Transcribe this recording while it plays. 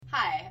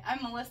Hi,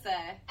 I'm Melissa.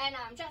 And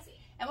I'm Jessie.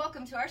 And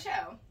welcome to our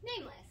show,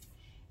 Nameless.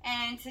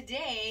 And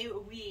today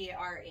we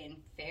are in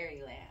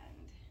Fairyland.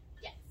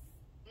 Yes.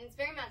 It's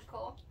very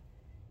magical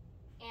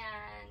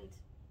and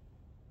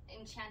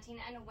enchanting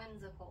and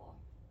whimsical.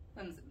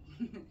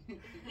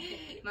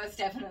 Most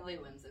definitely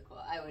whimsical.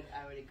 I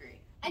would agree.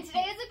 And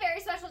today is a very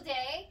special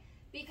day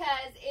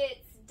because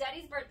it's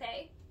Daddy's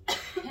birthday.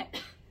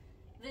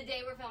 The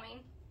day we're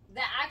filming.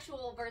 The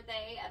actual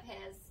birthday of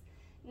his.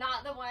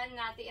 Not the one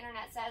that the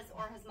internet says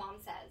or his mom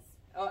says.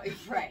 Oh,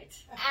 right.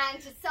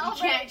 And to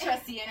celebrate... You can't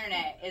trust the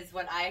internet is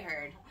what I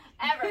heard.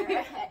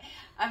 Ever.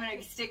 I'm going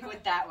to stick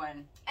with that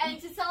one.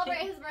 And to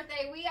celebrate his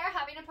birthday, we are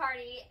having a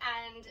party.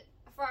 And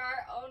for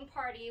our own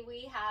party,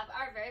 we have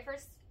our very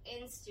first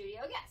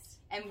in-studio guest.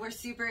 And we're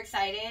super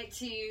excited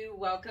to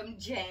welcome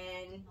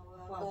Jen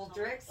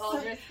Uldricks.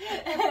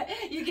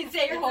 You can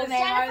say your whole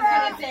name. Jennifer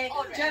I was going to say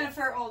Uldricks.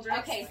 Jennifer Uldricks.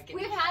 Okay.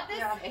 We've had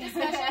this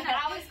discussion.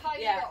 I always call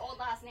you your old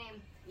last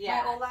name.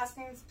 Yeah. My old last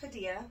name's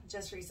Padilla.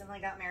 Just recently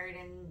got married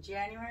in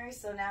January,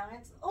 so now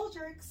it's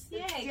Uldricks.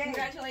 Yay,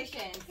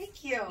 congratulations.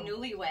 Thank you.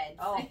 Newlyweds.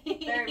 Oh,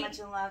 very much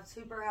in love,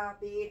 super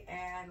happy,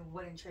 and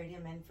wouldn't trade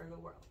him in for the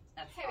world.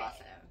 That's Period.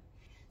 awesome.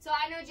 So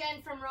I know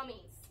Jen from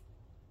Romies.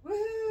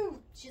 Woohoo!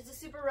 She's a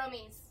super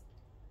Romies.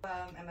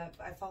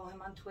 I follow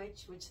him on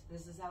Twitch, which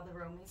this is how the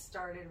Romies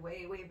started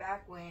way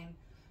back when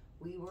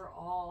we were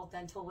all,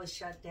 dental was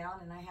shut down,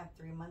 and I had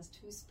 3 months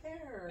to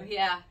spare.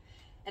 Yeah.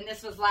 And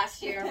this was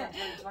last year.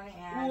 2020,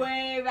 and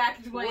Way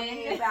back when.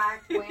 Way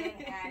back when,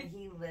 and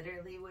he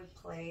literally would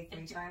play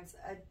 3 times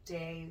a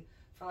day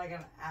for like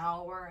an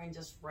hour and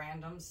just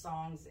random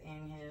songs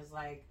in his,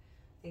 like,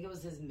 I think it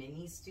was his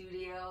mini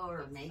studio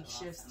or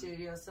makeshift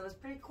studio. So it was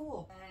pretty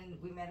cool. And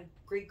we met a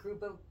great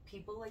group of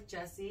people like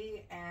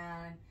Jessie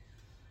and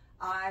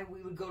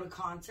we would go to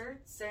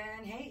concerts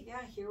and hey,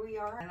 yeah, here we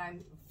are. And I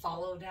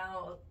followed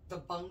now the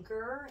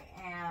Bunker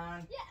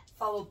and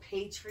follow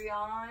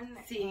Patreon.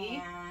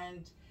 See?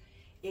 And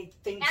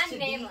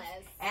Nameless.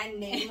 And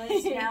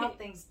Nameless now,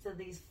 thanks to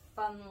these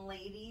fun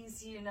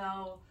ladies, you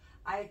know.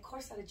 I, of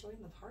course, had to join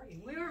the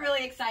party. We were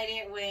really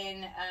excited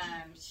when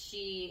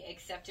she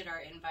accepted our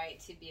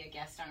invite to be a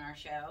guest on our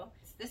show.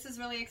 This is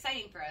really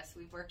exciting for us.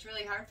 We've worked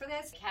really hard for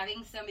this.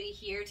 Having somebody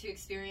here to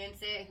experience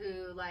it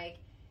who, like,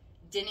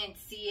 didn't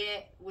see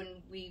it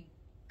when we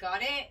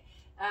got it,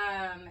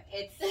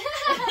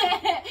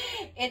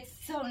 it's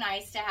so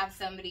nice to have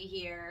somebody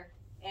here.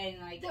 And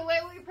like the way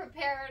we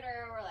prepared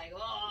her, we're like,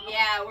 oh.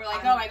 Yeah, we're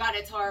like, oh my god,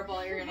 it's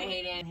horrible. You're gonna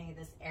hate it. Hey,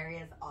 this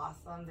area is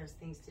awesome. There's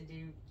things to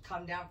do.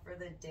 Come down for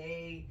the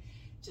day.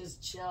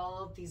 Just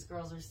chill. These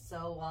girls are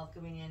so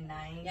welcoming and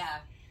nice. Yeah.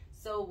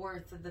 So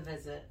worth the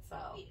visit. So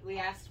we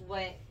asked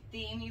what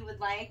theme you would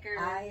like,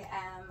 or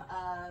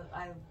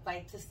I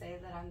like to say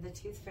that I'm the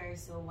tooth fairy.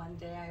 So one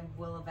day I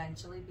will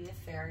eventually be a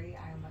fairy.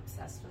 I'm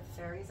obsessed with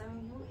fairies. I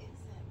mean, who isn't?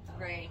 Though?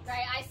 Right.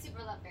 I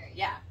super love fairies.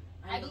 Yeah.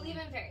 I believe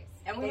in fairies.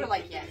 And we were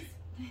like, yes.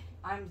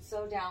 I'm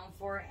so down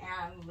for it,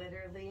 and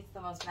literally it's the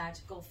most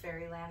magical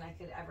fairyland I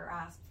could ever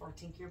ask for.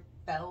 Tinker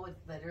Bell would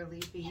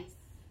literally be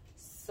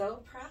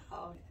so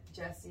proud.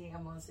 Jessie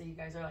and Melissa, you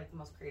guys are like the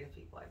most creative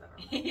people I've ever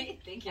met.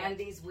 Thank you. And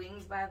these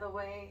wings, by the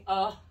way.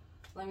 Oh,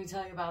 let me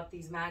tell you about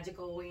these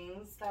magical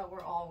wings that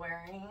we're all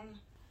wearing.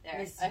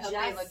 Miss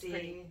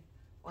Jessie,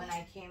 when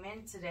I came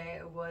in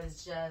today,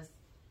 was just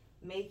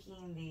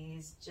making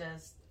these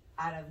just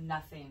out of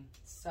nothing.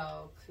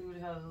 So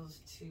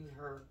kudos to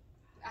her.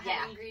 I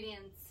have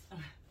ingredients.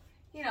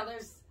 You know,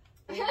 there's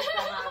things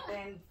that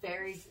happen.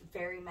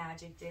 Fairy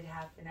magic did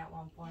happen at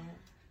one point.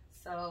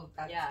 So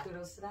that's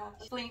kudos to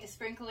that.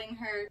 Sprinkling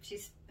her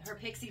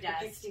pixie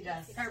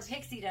dust. Her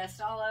pixie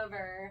dust all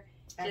over.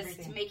 Everything.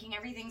 Just making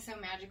everything so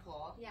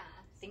magical. Yeah.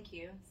 Thank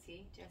you.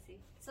 See, Jessie?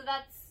 So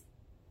that's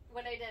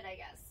what I did, I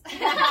guess.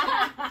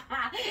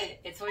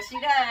 It's what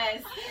she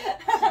does.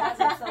 She does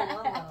it so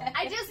well, though.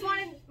 I just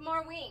wanted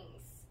more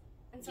wings.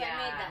 And so I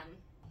made them.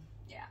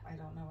 Yeah. I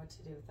don't know what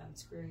to do with them.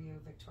 Screw you,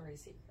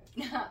 Victoria's Secret.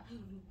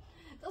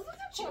 Those ones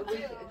are cool,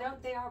 too.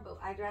 They are, but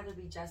I'd rather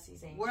be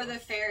Jessie's angels. We're the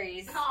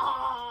fairies.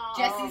 Aww.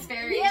 Jesse's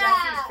fairies. Yeah.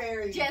 Jessie's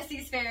fairies.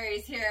 Jesse's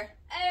fairies here.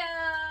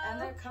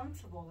 And they're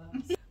comfortable,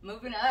 though.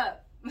 Moving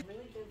up.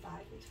 Really good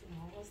vibe between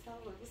all of us,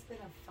 though. It's been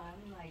a fun,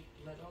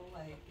 little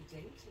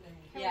date today.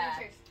 Yeah.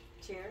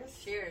 Cheers.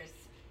 Cheers.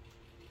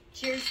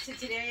 Cheers to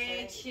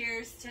today.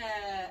 Cheers to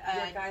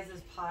your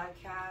guys'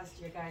 podcast,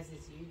 your guys'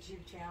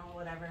 YouTube channel,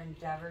 whatever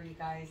endeavor you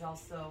guys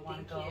also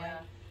want to go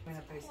in.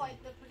 It's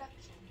quite the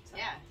production. So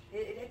yeah.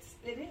 It is,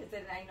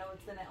 and I know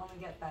it's going to only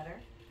get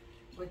better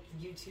with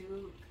you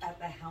two at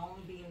the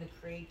helm, being the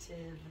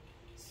creative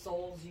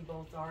souls you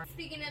both are.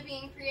 Speaking of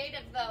being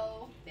creative,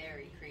 though.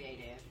 Very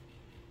creative.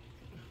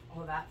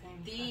 Oh, that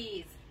thing?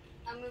 These.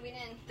 I'm moving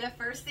in. The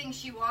first thing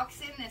she walks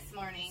in this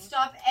morning,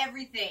 stop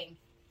everything.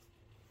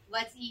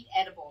 Let's eat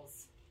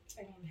edibles.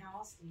 I mean, how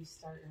else do you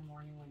start your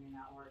morning when you're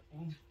not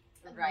working?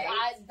 Right?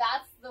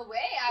 That's the way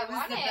I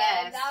want it.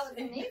 That was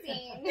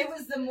amazing. It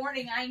was the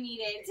morning I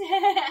needed.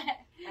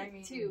 I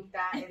mean, too.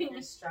 that if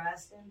you're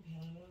stressed and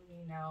pain,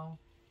 you know,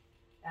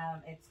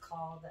 It's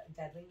called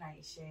Deadly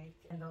Nightshade.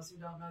 And those who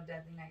don't know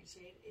Deadly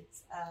Nightshade,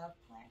 it's a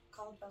plant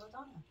called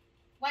belladonna.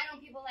 Why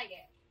don't people like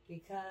it?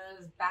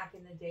 Because back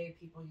in the day,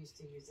 people used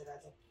to use it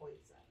as a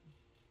poison.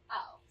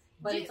 Oh.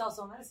 But it's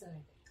also medicine,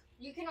 I think.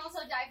 You can also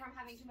die from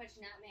having too much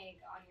nutmeg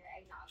on your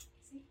eggnog.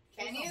 See?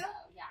 Can you?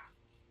 Yeah.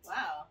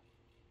 Wow.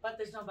 But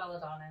there's no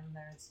belladonna in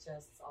there. It's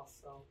just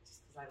also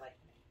just because I like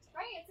the name. So.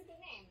 Right, it's a good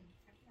name.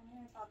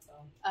 I thought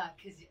so.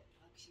 Because it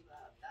fucks you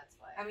up. That's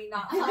why. I mean,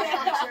 not for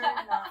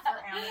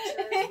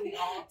amateurs. We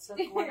all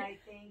took one, I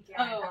think.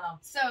 Yeah,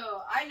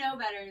 so I know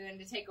better than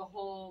to take a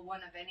whole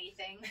one of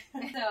anything.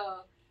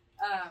 So,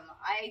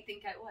 I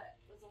think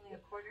was only a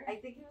quarter? I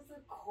think it was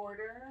a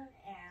quarter,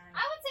 and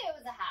I would say it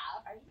was a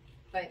half.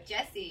 But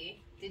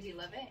Jessie, did you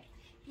love it?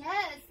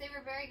 Yes, they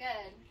were very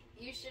good.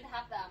 You should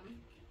have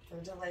them.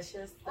 they're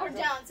delicious. Or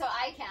don't, so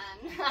I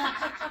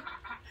can.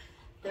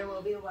 There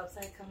will be a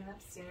website coming up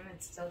soon.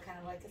 It's still kind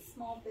of like a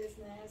small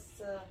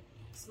business, a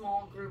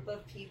small group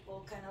of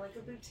people, kind of like a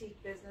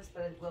boutique business,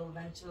 but it will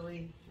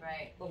eventually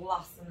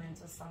blossom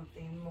into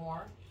something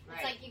more.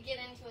 It's like you get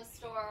into a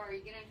store or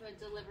you get into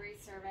a delivery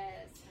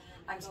service.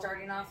 I'm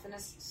starting off in a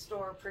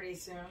store pretty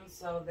soon,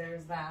 so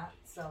there's that.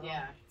 So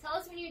yeah. Tell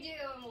us when you do,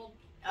 and we'll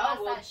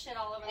blast that shit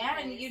all over the place.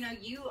 And, you know,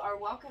 you are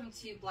welcome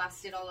to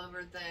blast it all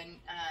over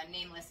the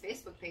Nameless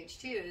Facebook page,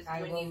 too,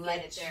 when you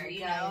get it there.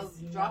 You know,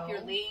 drop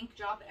your link,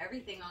 drop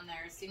everything on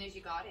there as soon as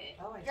you got it.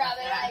 Oh, drop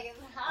it like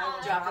it's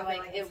hot. Drop it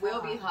like it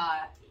will be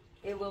hot.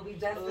 It will be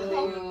definitely.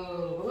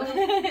 Ooh.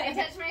 I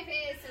touched my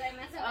face. Did I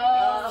mess up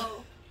my face?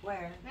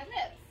 Where? My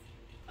lips.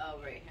 Oh,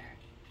 right here.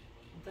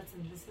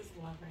 Listen, this is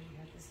love right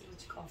here. This is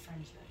what you call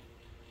friendship.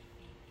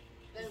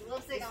 There's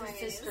lipstick on my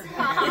face.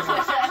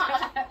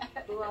 Sisterhood.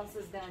 Who else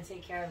is going to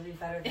take care of you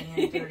better than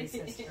your dirty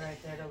sister right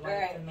there to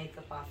wipe the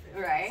makeup off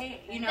your face?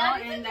 Right? You know,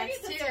 and that's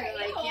too.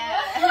 Like,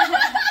 yeah.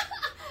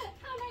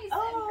 How nice.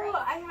 Oh,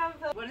 I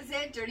have what is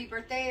it? Dirty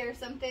birthday or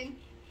something?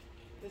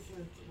 This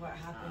is what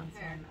happens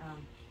when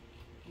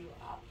you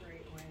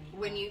operate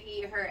when you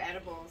eat her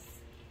edibles.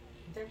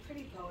 They're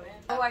pretty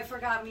potent. Oh, I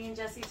forgot. Me and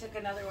Jessie took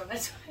another one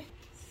this way.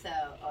 So,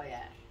 oh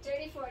yeah.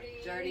 Dirty 40.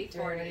 Dirty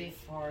 40. Dirty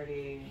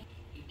 40.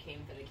 You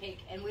came for the cake.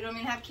 And we don't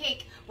even have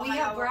cake. We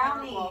have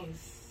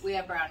brownies. We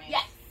have brownies.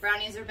 Yes.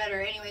 Brownies are better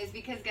anyways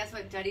because guess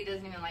what? Duddy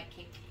doesn't even like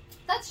cake.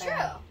 That's true.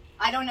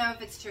 I don't know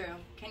if it's true.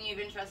 Can you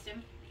even trust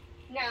him?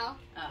 No.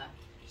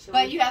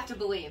 But you have to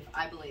believe.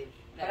 I believe.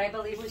 But I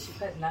believe we should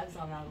put nugs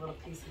on that little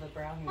piece of the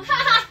brownie.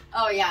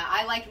 Oh yeah,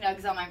 I like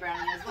nugs on my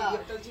brownie as well.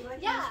 Don't you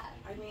like Yeah.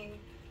 Nugs? I mean,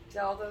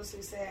 to all those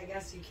who say, I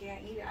guess you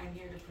can't eat it, I'm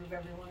here to prove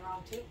everyone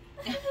wrong too.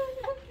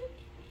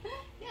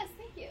 Yes,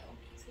 thank you.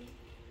 See?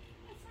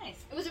 That's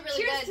nice. It was a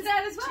really Cheers good. to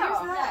that as well. Cheers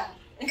to that.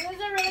 It was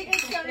a really good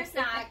stoner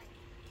snack.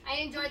 I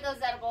enjoyed those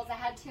edibles. I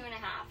had 2.5.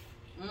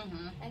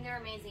 Mm-hmm. And they're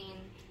amazing.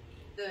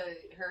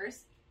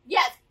 Hers?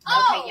 Yes.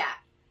 Oh! Okay, yeah.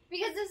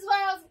 Because this is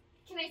what I was.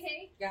 Can I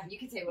say? Yeah, you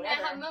can say Can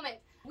whatever. I have a moment?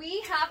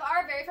 We have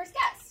our very first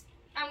guest.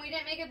 And we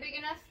didn't make a big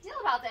enough deal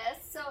about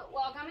this. So,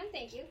 welcome and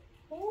thank you.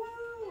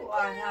 Woo!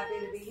 I'm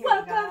happy to be here.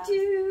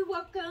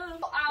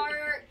 Welcome.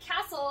 Our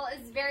castle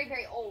is very,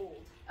 very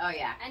old. Oh,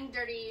 yeah. And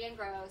dirty and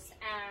gross.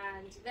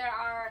 And there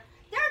are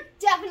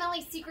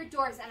definitely secret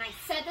doors. And I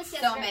said this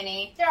yesterday. So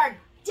many. There are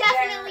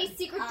definitely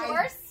secret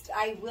doors.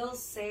 I will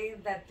say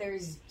that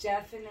there's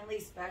definitely,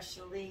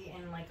 especially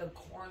in like a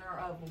corner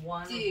of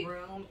one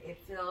room, it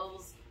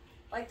feels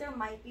like there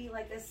might be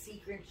like a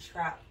secret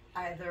trap.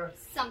 Either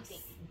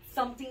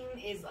something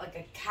is like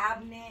a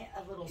cabinet,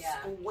 a little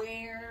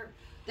square.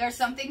 There's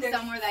something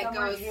somewhere that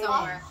goes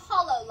somewhere. A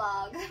hollow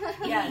log.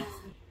 Yes.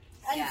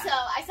 And so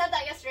I said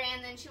that yesterday,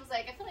 and then she was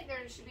like, I feel like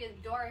there should be a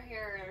door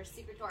here, or a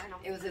secret door. And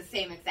it was the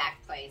same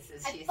exact place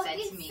as she said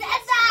to me. Said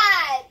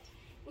that!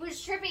 It was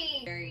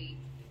trippy. Very,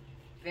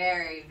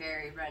 very,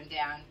 very run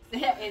down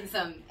in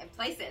some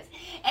places.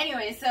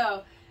 Anyway,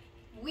 so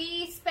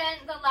we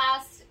spent the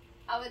last,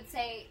 I would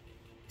say,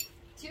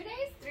 2 days?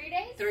 3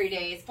 days? 3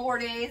 days, 4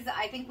 days.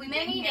 I think we've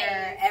been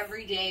here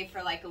every day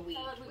for like a week.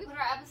 So we put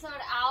our episode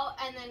out,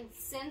 and then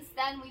since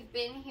then we've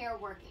been here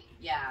working.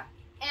 Yeah.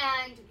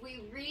 And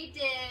we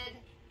redid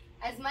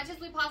as much as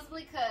we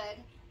possibly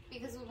could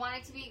because we want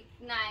it to be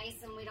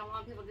nice, and we don't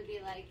want people to be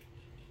like.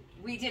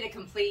 We did a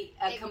complete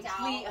home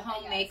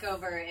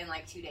makeover in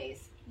like 2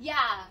 days. Yeah.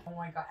 Oh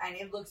my god, and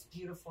it looks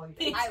beautiful.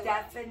 It's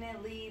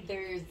definitely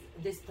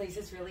this place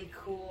is really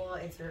cool.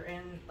 It's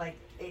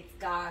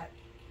got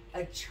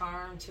a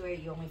charm to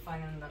it you only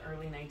find in the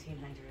early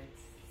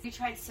 1900s. We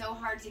tried so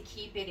hard to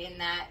keep it in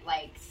that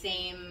like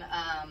same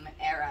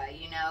era,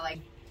 you know, like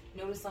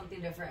notice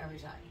something different every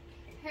time.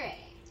 Hooray.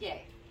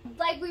 Yay.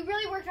 Like we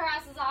really worked our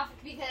asses off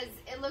because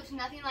it looked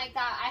nothing like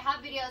that. I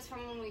have videos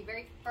from when we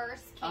very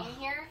first came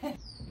here.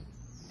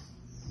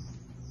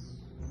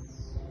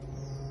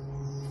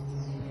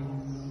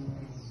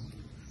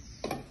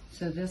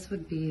 So this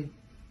would be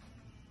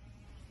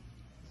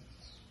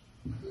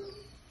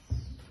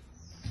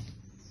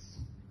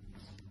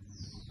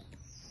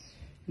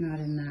not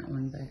in that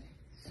one, but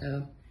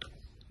so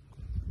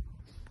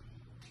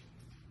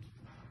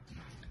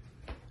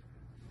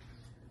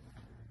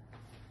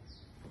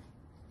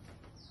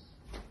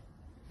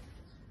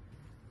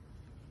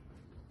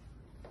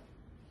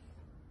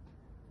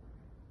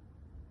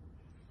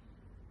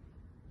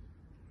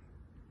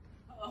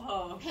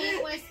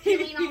paint was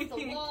peeling off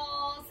the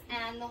walls,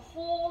 and the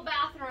whole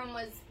bathroom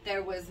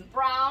was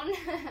brown.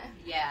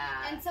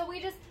 Yeah. And so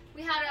we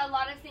had a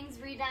lot of things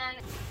redone.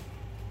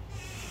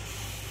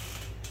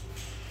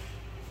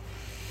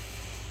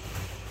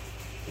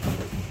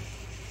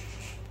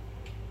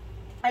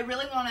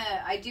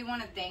 I do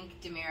want to thank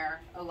Demir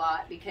a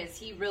lot, because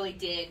he really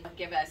did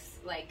give us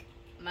like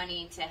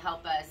money to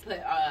help us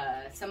put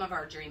some of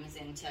our dreams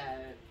into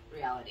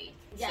reality.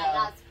 Yeah, so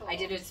that's cool. I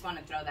did just want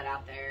to throw that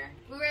out there.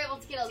 We were able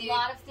to get a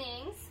lot of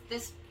things.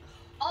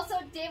 Also,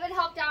 David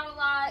helped out a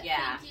lot.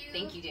 Yeah.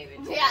 Thank you, David.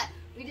 Yeah.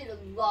 We did a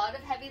lot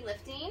of heavy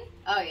lifting.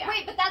 Oh, yeah.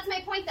 Wait, but that's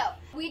my point, though.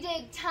 We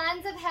did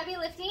tons of heavy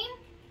lifting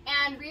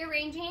and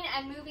rearranging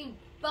and moving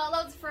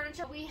buttloads of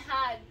furniture. We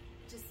had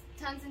just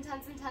tons and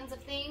tons and tons of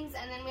things,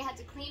 and then we had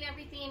to clean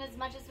everything as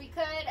much as we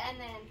could, and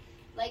then,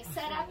 like,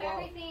 set up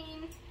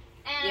everything.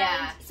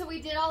 And so we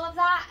did all of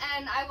that,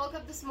 and I woke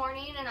up this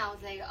morning, and I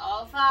was like,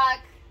 oh,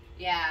 fuck.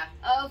 Yeah.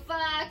 Oh, fuck.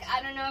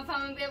 I don't know if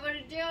I'm going to be able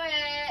to do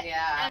it.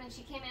 Yeah. And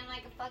she came in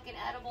like a fucking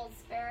edible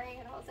Sperry,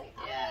 and I was like,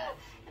 yeah.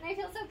 And I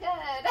feel so good.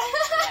 Yeah.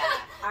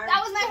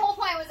 That was my whole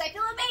point, was I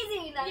feel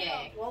amazing.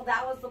 Yeah. Well,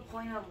 that was the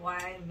point of why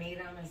I made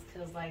them, is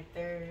because, like,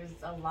 there's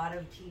a lot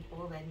of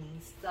people that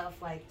need stuff,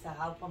 like, to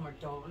help them or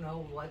don't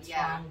know what's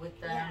wrong with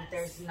them. Yes.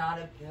 There's not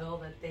a pill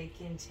that they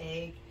can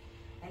take.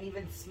 And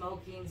even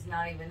smoking's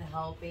not even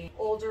helping.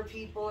 Older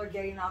people are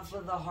getting off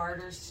of the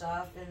harder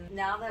stuff. And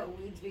now that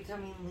weed's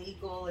becoming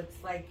legal,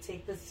 it's like,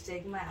 take the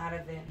stigma out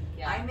of it.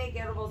 Yeah. I make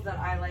edibles that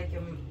I like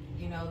and,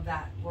 you know,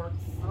 that work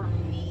for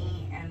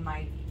me and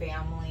my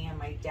family and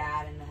my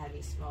dad and the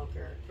heavy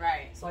smoker.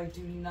 Right. So I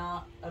do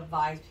not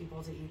advise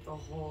people to eat the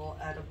whole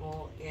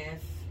edible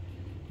if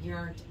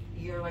you're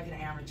like an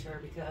amateur,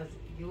 because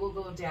you will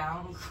go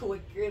down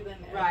quicker than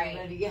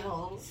everybody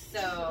else.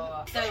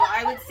 So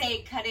I would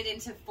say cut it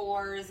into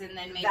 4s, and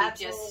then maybe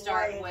just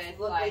start with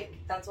like.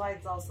 That's why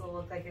it's also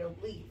look like a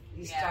leaf.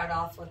 You start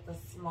off with the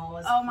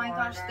smallest. Oh my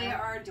corner, gosh, they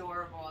are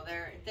adorable.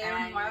 They're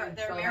and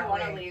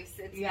marijuana leaves.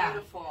 It's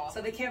beautiful. So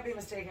they can't be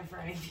mistaken for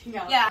anything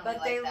else. Yeah, but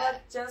like they that.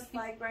 look just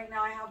like, right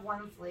now I have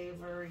one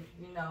flavor.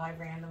 You know, I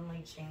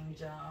randomly change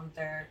them.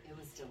 It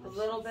was delicious. A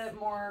little bit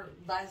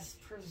less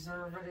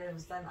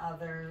preservatives than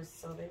others,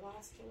 so they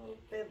last a little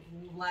bit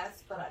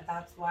less, but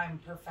that's why I'm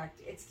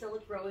perfect. It's still a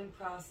growing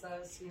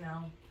process, you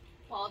know.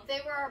 Well,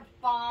 they were a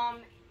bomb,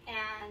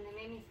 and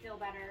they made me feel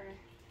better,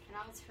 and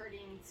I was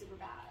hurting super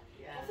bad.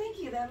 Yeah. Well,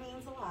 thank you. That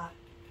means a lot.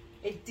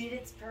 It did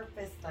its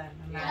purpose then.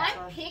 And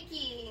I'm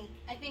picky.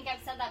 I think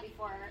I've said that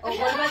before. Oh,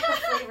 what about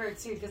the flavor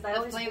too? Because I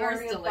always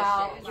worry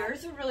about.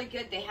 Yours are really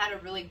good. They had a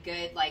really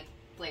good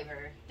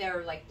flavor. They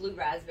were like blue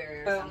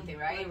raspberry or something,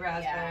 right? Blue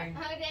raspberry.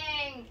 Yeah. Oh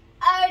dang!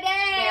 Oh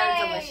dang!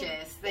 They're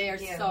delicious. They are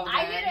so good.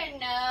 I didn't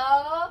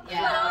know.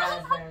 Yeah.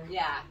 Raspberry.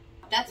 Yeah.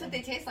 That's what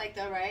they taste like,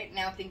 though, right?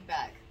 Now think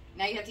back.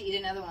 Now you have to eat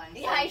another one. So.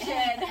 Yeah, I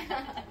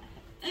should.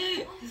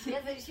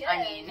 Yes, I should.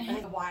 I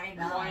mean, why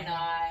not? Why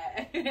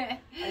not?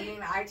 I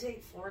mean, I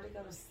take 4 to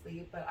go to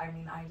sleep, but I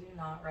mean, I do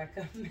not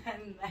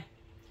recommend that.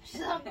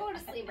 Don't go to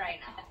sleep right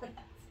now.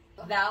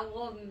 That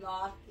will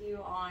knock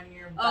you on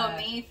your butt. Oh,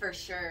 me for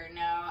sure.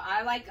 No,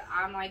 I'm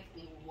like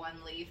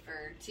 1 leaf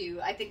or 2.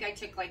 I think I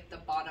took like the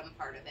bottom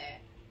part of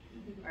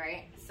it,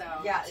 right? So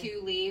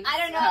 2 leaves. I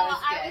don't know.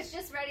 I was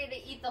just ready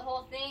to eat the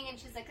whole thing, and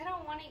she's like, I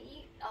don't want to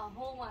eat a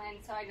whole one,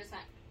 so I just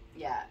went.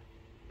 Yeah.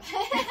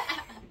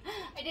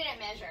 I didn't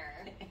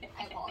measure.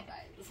 I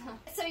apologize.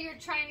 So you're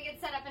trying to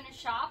get set up in a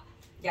shop?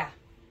 Yeah.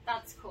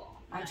 That's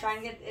cool. I'm trying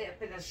to get it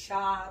in a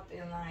shop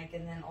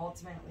and then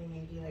ultimately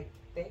maybe like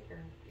bigger,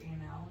 you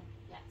know?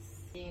 Yes.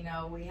 You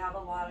know, we have a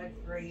lot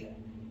of great,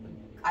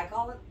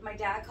 my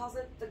dad calls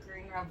it the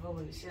green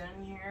revolution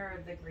here,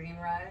 or the green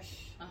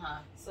rush.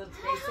 So it's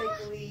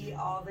basically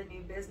all the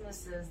new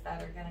businesses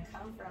that are going to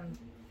come from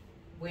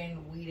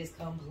when weed is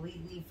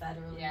completely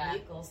federally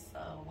legal.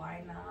 So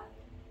why not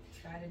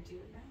try to do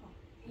it now?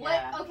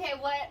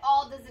 What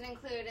all does it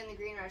include in the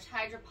green rush?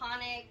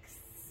 Hydroponics,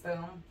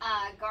 boom,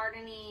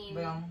 gardening,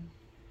 boom,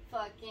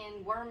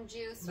 fucking worm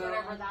juice, boom.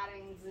 whatever that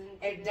is.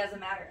 It doesn't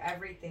matter,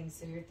 everything.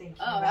 So you're thinking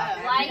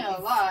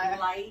about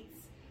lights.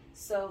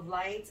 So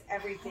lights,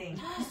 everything,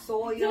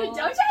 soil. Don't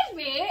touch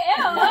me!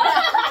 Ew.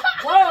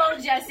 Whoa,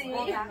 Jessie!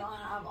 We'll have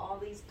all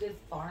these good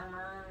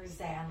farmers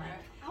and like.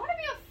 I want to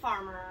be a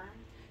farmer.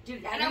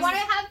 Dude, and I want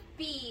to have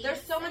bees.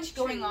 There's so much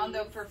going on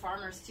though for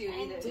farmers too.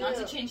 I Not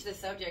to change the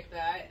subject, but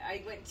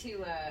I went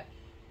to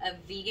a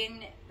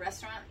vegan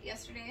restaurant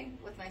yesterday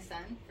with my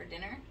son for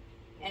dinner,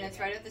 and it's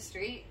right up the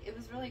street. It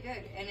was really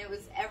good, and it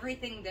was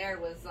everything there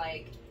was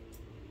like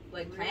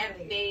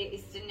plant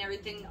based and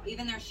everything.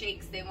 Even their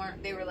shakes, they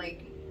were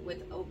like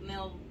with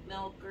oatmeal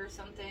milk or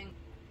something.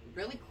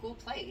 Really cool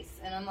place,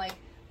 and I'm like,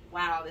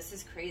 wow, this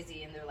is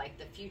crazy. And they're like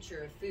the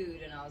future of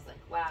food, and I was like,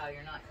 wow,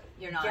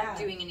 you're not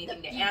doing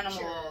anything to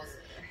animals.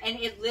 And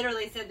it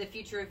literally said the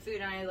future of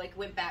food, and I like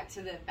went back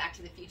to the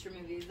Future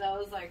movies. I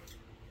was like,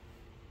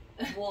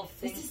 well,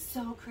 this is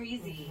so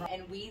crazy.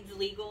 And weed's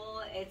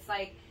legal. It's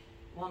like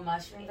Well,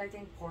 mushrooms, I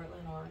think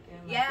Portland, Oregon.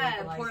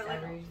 Yeah,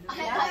 Portland.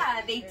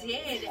 Yeah, they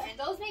did. And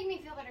those make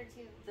me feel better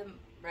too.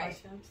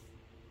 Mushrooms.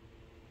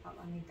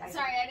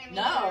 Sorry, I didn't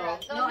mean No, to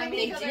interrupt. Those make me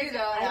they feel do better, though.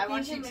 too. And I I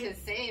want think you it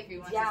to say if you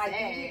want Yeah, to I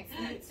say. think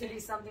it needs to be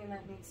something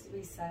that needs to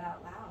be said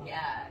out loud.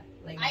 Yeah,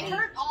 like I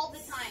hurt all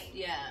the time.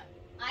 Yeah.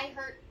 I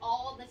hurt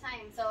all the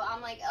time. So I'm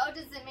like, oh,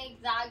 does it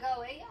make that go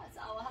away? Yes,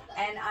 I'll have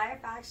that. And I've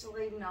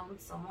actually known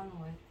someone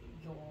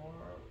with your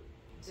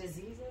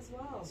disease as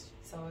well.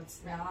 So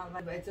it's not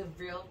like it's a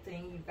real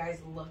thing. You guys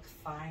look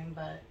fine,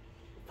 but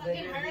Fucking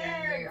literally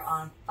hurts. you're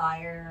on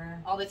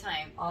fire. All the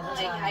time. All the Like,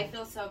 time. I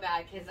feel so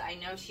bad because I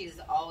know she's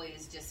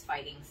always just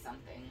fighting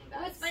something.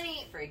 Well, it's That's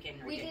funny. freaking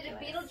We ridiculous. did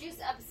a Beetlejuice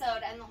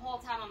episode, and the whole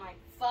time I'm like,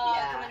 fuck,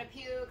 Yeah. I'm gonna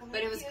puke.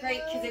 But it was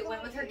great because it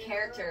went with her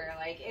character.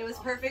 Like, it was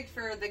perfect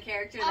for the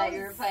character I that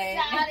you were was playing.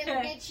 sad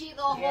and bitchy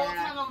the whole Yeah.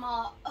 time. I'm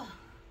all, ugh.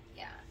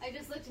 Yeah. I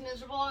just looked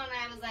miserable, and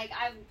I was like,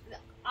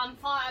 I'm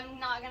fine. I'm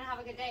not gonna have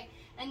a good day.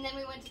 And then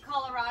we went to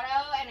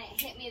Colorado, and it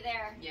hit me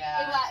there.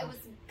 Yeah. It was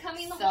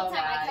coming the So whole time.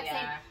 I bad, kept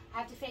saying, yeah. I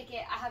have to fake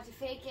it. I have to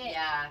fake it.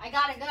 Yeah. I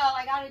gotta go.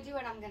 I gotta do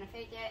it. I'm gonna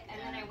fake it. And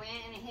then Yeah. I went,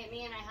 and it hit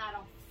me, and I had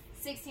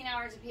 16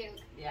 hours of puke.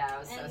 Yeah, it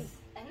was And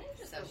then it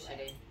just so goes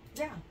away. shitty.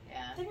 Yeah,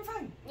 Yeah. I think you're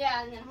fine.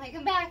 Yeah, and then I'm like,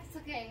 I'm back. It's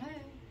okay.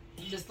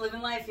 Just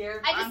living life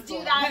here. I I'm just do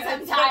cool. that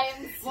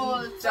sometimes. Well,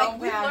 it's Don't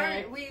like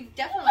panic. we've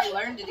definitely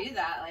learned to do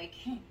that. Like,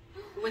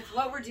 with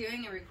what we're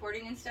doing and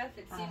recording and stuff,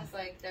 it seems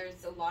like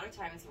there's a lot of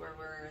times where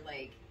we're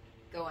like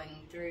going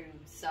through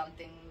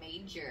something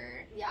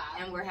major, Yeah.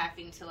 and we're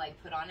having to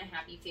like put on a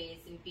happy face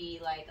and be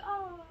like,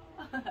 oh.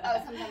 Oh,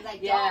 sometimes I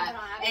don't Yeah, put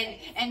on happy face.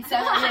 and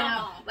some, you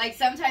know, like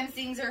sometimes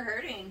things are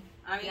hurting.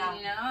 I mean, Yeah.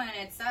 you know, and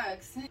it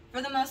sucks.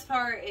 For the most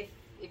part, if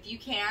you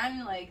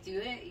can like do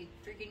it, you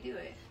freaking do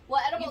it. Well,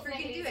 You edibles make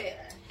freaking it do it.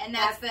 easier. And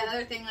that's the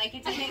other thing. Like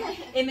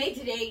it made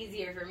today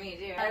easier for me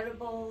too.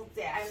 Edibles,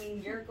 I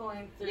mean, you're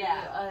going through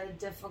Yeah. a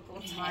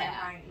difficult time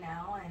Yeah. right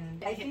now,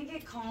 and I think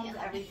it calms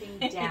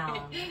everything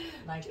down.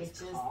 Like it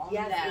just, calm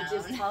yes, it down.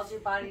 just tells your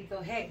body to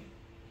go, hey,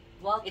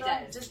 welcome, It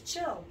does. just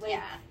chill. Like,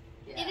 Yeah.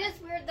 Yeah. It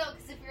is weird though,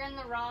 because if you're in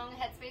the wrong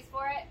headspace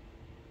for it,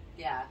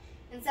 Yeah.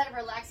 instead of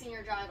relaxing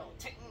your jaw, it'll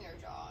tighten your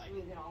jaw, and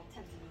you get all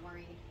tense and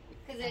worried.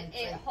 Because And it's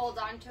it like- holds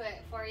on to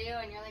it for you,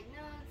 and you're like, no,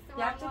 it's the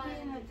you have wrong to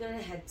be in one. a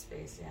good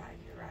headspace. Yeah,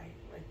 you're right.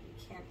 Like you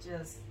can't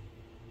just.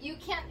 You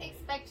can't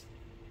expect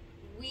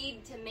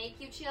weed to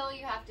make you chill.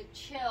 You have to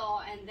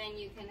chill, and then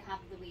you can have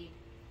the weed,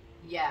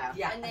 Yeah.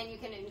 Yeah. and then you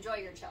can enjoy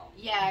your chill.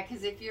 Yeah,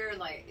 because if you're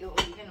like,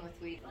 even with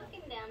weed.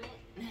 Fucking damn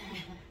it.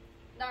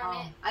 Darn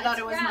Oh, it. I thought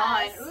It's it was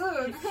grass.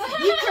 mine.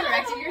 Ooh, you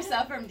corrected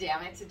yourself from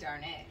damn it to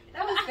darn it.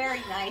 That was very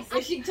nice.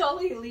 But she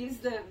totally leaves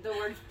the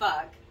word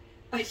fuck.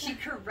 But she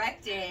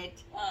corrected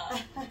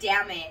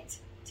damn it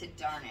to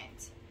darn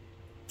it.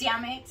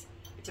 Damn it,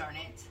 darn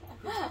it.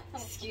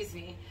 Excuse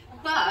me.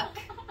 Fuck.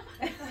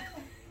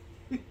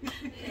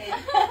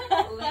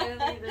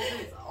 Literally, this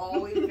is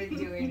all we've been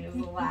doing is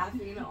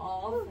laughing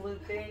all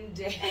flipping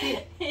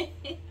day.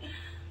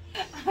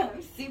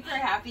 I'm super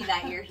happy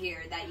that you're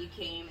here, that you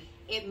came.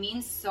 It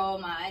means so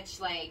much,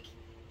 like,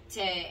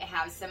 to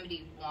have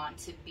somebody want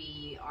to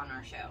be on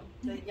our show.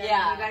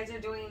 Yeah, you guys are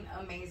doing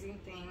amazing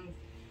things.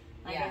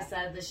 Like I Yeah.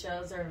 said, the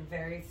shows are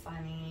very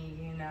funny.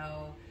 You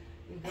know,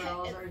 you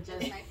girls are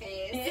just. my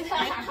face.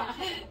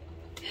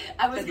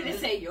 I was gonna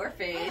say your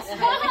face. And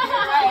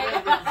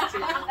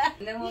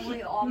then when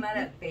we all met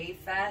at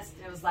Bayfest,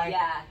 it was like,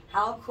 Yeah.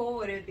 how cool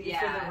would it be Yeah.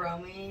 for the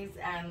Romies?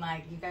 And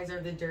like, you guys are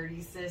the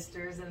Dirty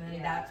Sisters. And then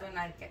Yeah. that's when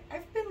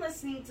I've been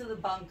listening to the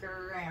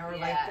Bunker, or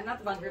Yeah. like not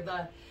the Bunker,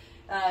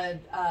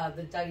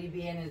 the Duddy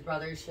B and his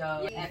brother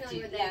show. Yeah,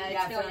 Feeling with yeah, Duddy.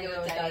 it's feeling good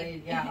with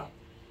Duddy. Yeah.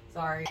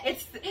 Sorry.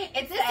 It's This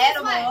the is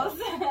edibles.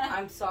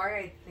 I'm sorry.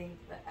 I think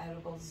the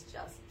edibles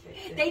just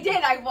kicked in. They did.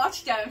 I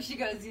watched them. She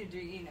goes, you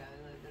know.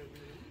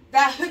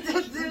 That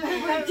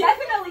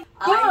Definitely.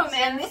 I Boom,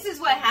 and just this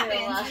is what happens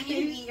realized- when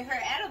you eat her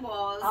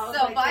edibles. I was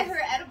So like, buy this-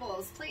 her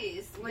edibles,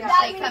 please. When Yeah.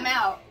 they come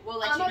out, we'll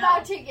let I'm you know.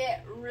 about to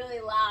get really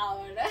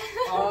loud.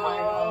 Oh my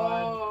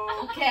God.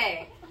 Oh,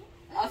 okay.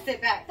 I'll sit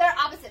back. They're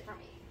opposite for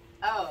me.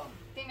 Oh.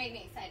 They made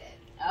me excited.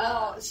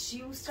 Well,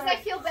 she started I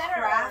feel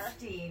better.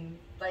 crafting.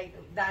 Like,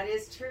 that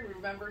is true.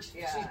 Remember, she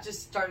Yeah.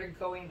 just started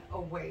going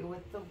away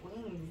with the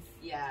wings.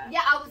 Yeah.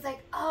 Yeah, I was like,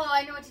 oh,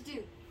 I know what to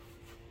do.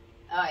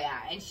 Oh yeah,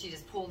 and she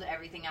just pulled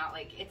everything out.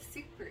 Like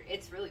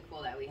it's really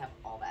cool that we have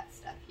all that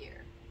stuff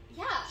here.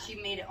 Yeah. She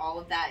made it all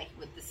of that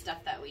with the stuff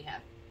that we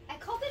have. I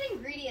called it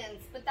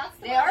ingredients, but that's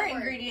the They wrong are word.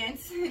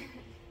 ingredients,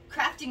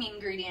 crafting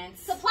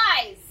ingredients.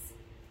 Supplies.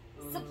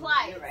 Ooh,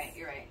 Supplies. You're right.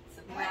 You're right.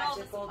 Where are all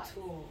the Magical supplies?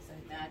 tools. I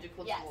think.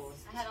 Magical Yes.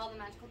 tools. I had all the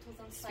magical tools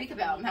on Speak site.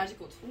 about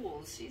magical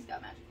tools. She's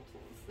got magical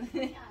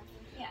tools.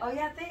 Yeah. Oh,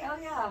 yeah.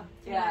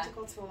 The Yeah.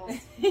 magical tools.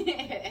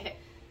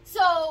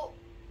 So,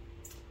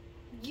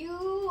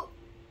 you...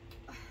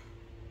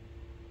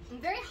 I'm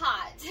very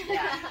hot.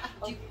 Yeah.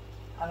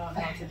 I don't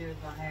know what to do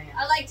with my hair.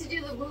 I like to do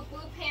the whoop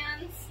whoop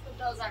hands, but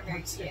those aren't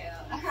very cute.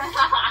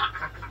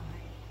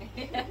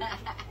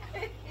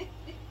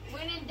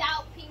 When in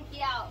doubt,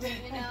 pinky out,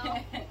 you know?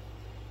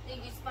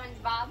 Thank you,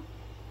 SpongeBob.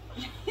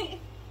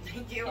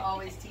 Thank you.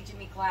 Always teaching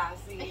me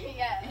classy.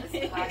 Yes.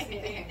 Classy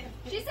thing.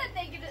 She said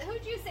thank you to,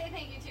 who'd you say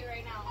thank you to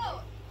right now?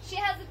 Oh, she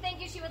has a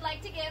thank you she would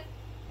like to give.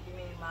 You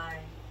mean my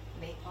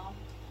mate mom?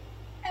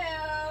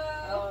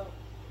 Oh.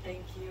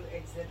 Thank you,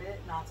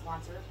 exhibit. Not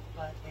sponsored,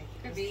 but thank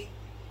you. Could be.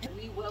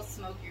 We will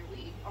smoke your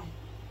weed.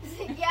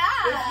 Yeah.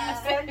 If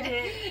you send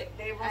it,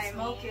 they will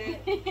smoke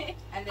it,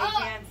 and they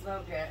can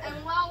smoke it.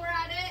 And while we're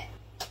at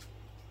it,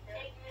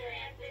 thank you,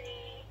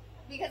 Anthony.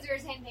 Because we were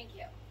saying thank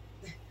you.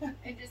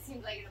 It just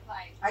seems like it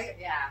applies.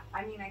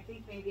 I mean, I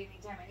think maybe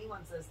anytime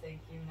anyone says thank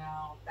you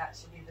now, that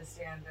should be the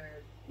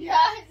standard. Yeah.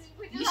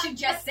 You should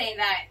just say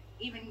that,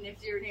 even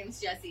if your name's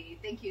Jessie.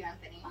 Thank you,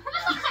 Anthony.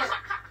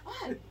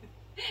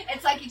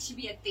 It's like it should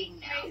be a thing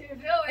now. Makes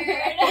me feel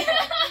weird.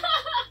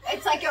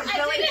 It's like a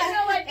really,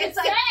 it's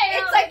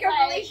like a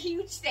really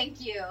huge thank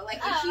you,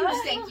 like a huge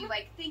thank you,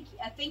 like thank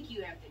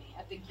you, Anthony.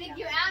 A thank you, Thank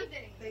you,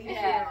 Anthony. Thank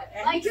Yeah.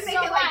 you. Like you make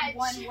so it like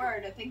much. one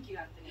word. A thank you,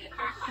 Anthony.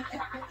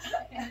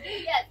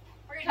 Yes,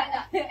 we're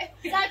gonna do that.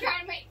 Stop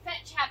trying to make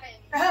fetch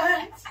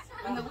happen.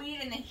 When the weed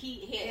and the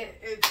heat hit,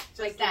 It's just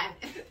like that.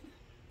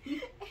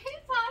 It's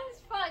hot as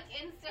fuck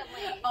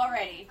instantly.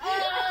 Already.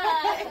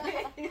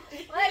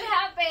 What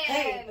happened?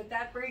 Hey, but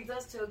that brings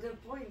us to a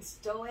good point.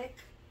 Stoic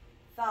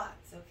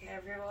thoughts, okay,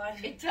 everyone?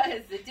 It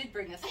does. It did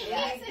bring us to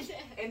that. Yes, it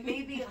did. It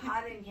may be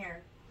hot in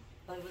here,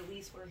 but at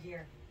least we're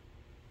here.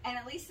 And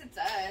at least it's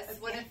us. Okay.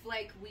 What if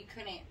like we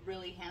couldn't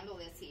really handle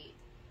this heat?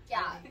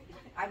 Yeah.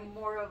 I'm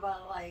more of a,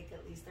 like,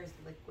 at least there's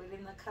liquid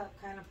in the cup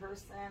kind of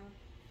person.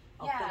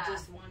 I'll Yeah. put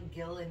just one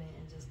gill in it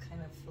and just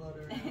kind of float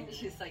around. It's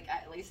just like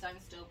at least I'm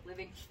still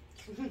living.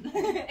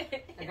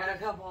 I got a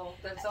couple.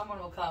 Then someone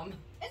will come.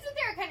 Isn't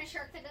there a kind of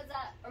shark that does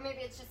that? Or maybe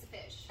it's just a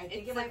fish. I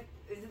think It's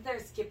isn't there a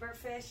skipper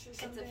fish or It's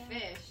something? a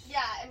fish.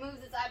 Yeah, it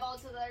moves its eyeball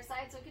to the other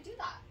side so it could do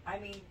that. I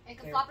mean, It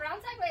could here, flop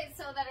around sideways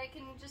so that it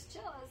can just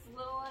chill as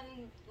little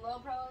and low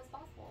pro as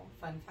possible.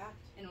 fun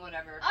fact. And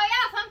whatever. Oh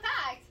yeah, fun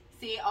fact.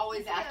 See,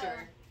 always Yeah.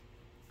 after.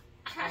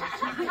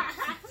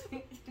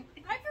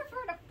 I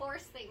prefer to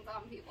force things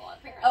on people,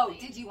 apparently. Oh,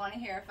 did you want to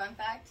hear a fun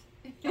fact?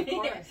 Of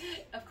course.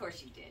 Of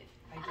course you did.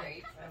 I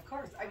did. Of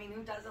course. I mean,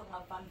 who doesn't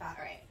love fun facts?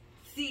 All right.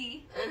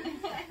 See?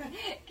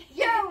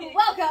 You're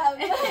welcome.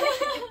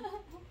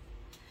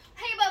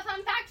 Hey, but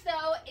fun fact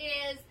though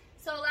is,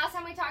 so last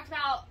time we talked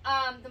about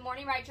the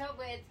morning ride show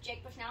with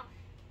Jake Bushnell,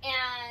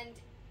 and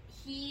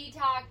he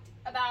talked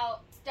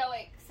about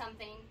stoic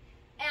something,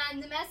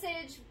 and the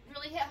message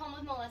really hit home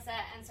with Melissa,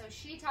 and so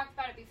she talked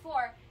about it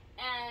before,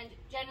 and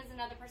Jen is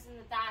another person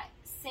that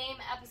same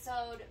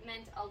episode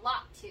meant a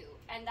lot to,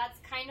 and that's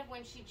kind of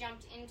when she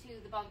jumped into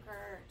the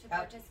bunker to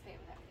participate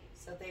with everything.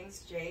 So thanks,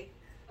 Jake.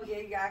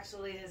 He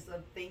actually is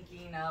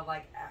thinking of,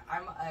 like,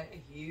 I'm a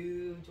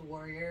huge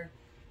warrior.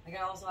 Like,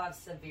 I also have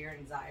severe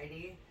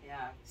anxiety.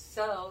 Yeah.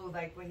 So,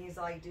 like, when he's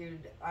like,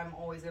 dude, I'm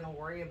always going to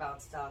worry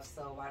about stuff,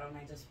 so why don't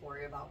I just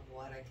worry about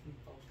what I can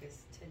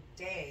focus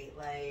today?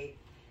 Like,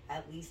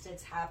 at least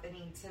it's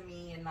happening to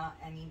me and not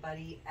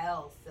anybody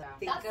else. Yeah.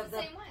 Think That's of the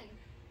same one.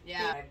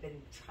 Yeah. I've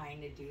been trying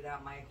to do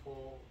that my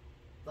whole,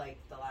 like,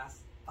 the last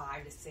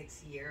 5 to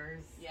 6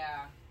 years.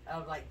 Yeah.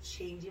 Of, like,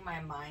 changing my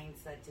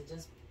mindset to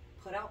just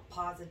put out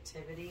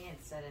positivity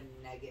instead of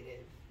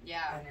negative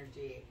Yeah.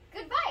 energy.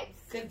 Good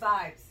vibes. Good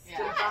vibes. Yeah.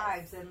 Good Yes.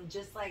 vibes. And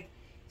just, like,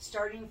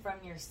 starting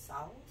from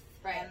yourself.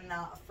 Right. And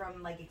not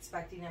from, like,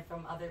 expecting it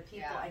from other people.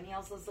 Yeah. And he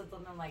also said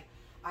something like,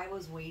 I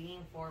was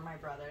waiting for my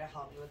brother to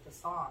help me with the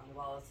song.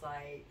 Well, it's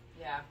like,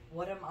 Yeah.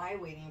 what am I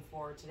waiting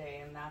for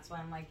today? And that's why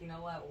I'm like, you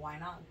know what? Why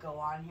not go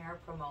on here,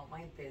 promote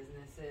my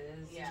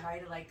businesses, Yeah. try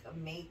to, like,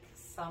 make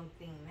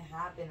something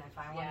happen if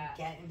I want to Yeah.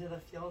 get into the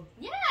field.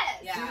 Yes.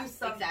 Yeah. Do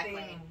something.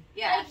 Exactly.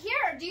 Yeah. Like,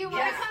 here, do you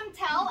want to Yeah. come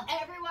tell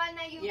everyone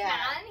that you Yeah.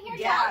 can? Here,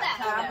 Yeah,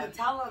 tell them. them.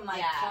 tell them, like,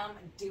 Yeah. come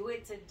do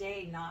it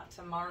today, not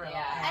tomorrow.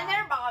 Yeah. And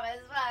they're bomb as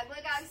fuck.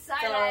 Look how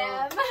excited So- I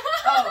am.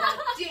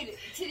 Oh, dude,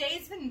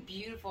 today's been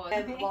beautiful.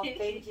 And, well,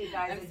 thank you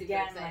guys I'm super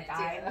again. excited,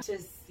 Like, too. I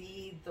to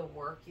see the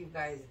work you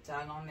guys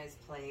done on this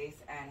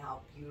place and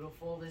how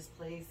beautiful this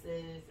place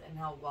is and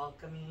how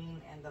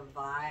welcoming and the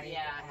vibe.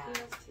 Yeah, and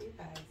kudos to you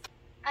guys.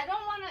 I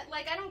don't want to,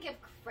 like, I don't give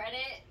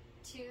credit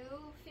to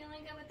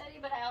feeling good with Eddie,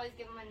 but I always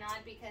give them a nod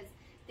because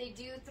they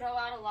do throw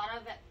out a lot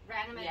of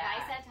random Yeah.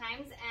 advice at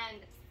times,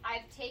 and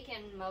I've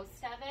taken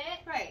most of it,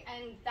 Right.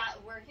 and that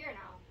we're here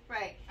now.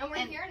 Right. And we're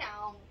And- here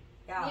now,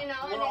 Yeah, you know,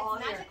 we're all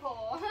and here. it's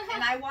magical.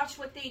 And I watch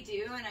what they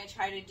do, and I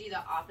try to do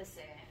the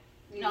opposite.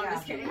 No, I'm Yeah.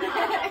 just kidding.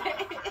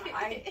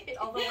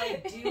 Although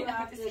I do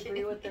have Just to agree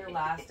kidding. with their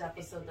last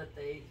episode that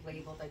they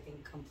labeled, I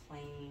think,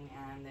 complain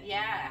and the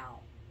Yeah. in and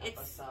out It's-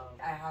 episode.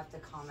 I have to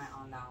comment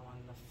on that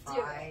one. The Do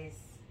it. fries,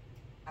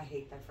 I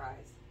hate their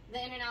fries.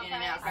 The In-N-Out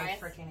In-N-Out fries. I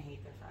Fries? freaking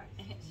hate their fries,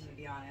 to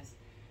be honest.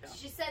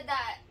 She said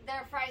that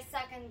their fries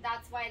suck, and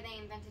that's why they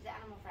invented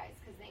animal fries,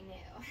 because they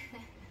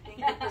knew. I think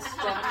that the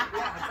Stoner,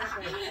 yeah,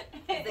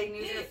 exactly. They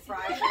knew their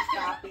fries were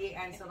crappy,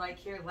 and so, like,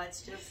 here,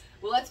 let's just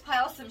Well, let's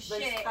pile some let's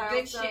shit, pile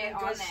good some shit on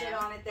good there. shit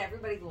on it.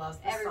 Everybody loves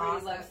the Everybody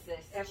sauce. loves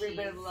this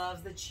Everybody cheese.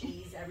 loves the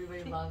cheese.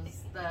 Everybody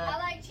loves the. I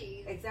like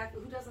cheese.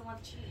 Exactly. Who doesn't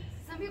love cheese?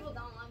 Some people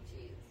don't love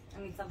cheese. I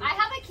mean, I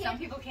have a kid. Some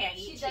people can't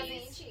eat She cheese. doesn't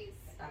eat cheese.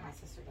 My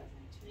sister doesn't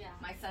eat cheese. Yeah.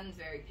 My son's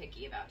very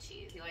picky about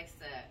cheese. He likes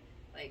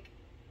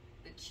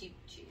the cheap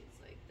cheese,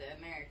 like the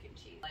American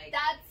cheese. Like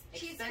That's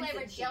cheese expensive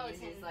flavored cheese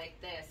gelatin. is like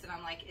this, and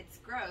I'm like, it's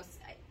gross.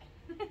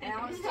 And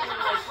I was saying,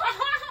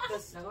 like, the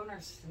stoner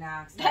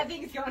snacks. That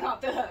thing's going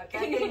off the hook.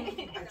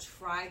 I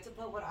tried to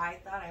put what I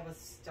thought. I was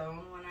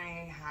stoned when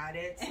I had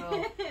it,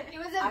 so. It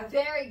was a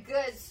very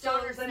good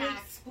stoner Let me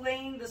snack.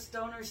 explain the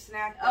stoner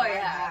snack Oh, that I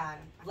yeah. had.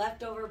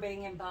 Leftover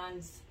bangin'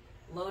 buns,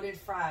 loaded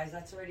fries.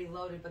 That's already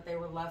loaded, but they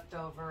were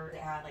leftover. They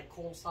had like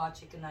coleslaw,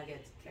 chicken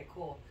nuggets. Okay,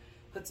 cool.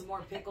 Put some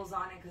more pickles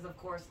on it because, of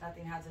course,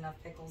 nothing has enough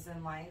pickles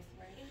in life.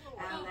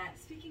 And then,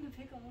 Speaking of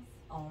pickles,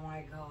 oh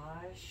my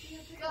gosh.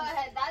 Go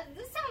ahead.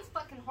 This sounds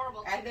fucking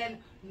horrible. And then,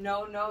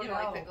 no. you don't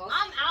like pickles?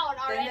 I'm out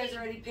Then already. there's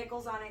already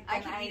pickles on it. I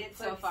Then could eat it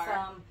so put far.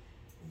 some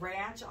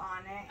ranch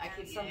on it I and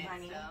could eat some it,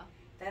 honey. so.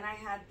 Then I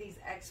had these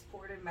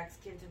exported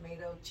Mexican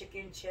tomato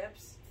chicken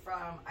chips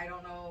from I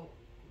don't know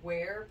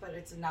where, but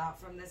it's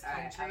not from this All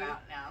right, country. I'm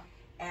out now.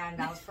 And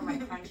that was from my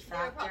Crunch They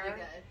were probably Factor.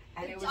 good.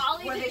 And it was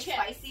Jolly Was the it chips.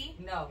 spicy?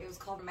 no, it was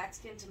called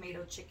Mexican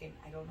tomato chicken.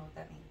 I don't know what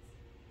that means.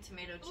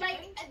 Tomato chicken?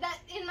 Like that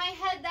in my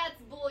head. That's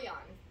bouillon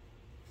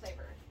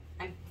flavor.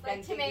 I'm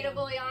Like tomato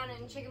bouillon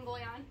and chicken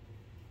bouillon.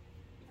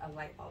 A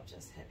light bulb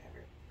just hit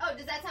every. Oh,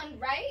 does that sound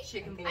right?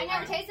 Chicken I I bouillon.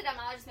 never tasted them.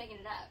 I was just making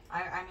it up.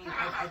 I mean,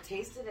 I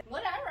tasted it.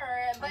 Whatever.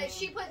 But mean,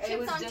 she put it chips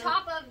was on just-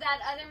 top of that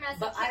other mess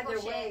But of pickle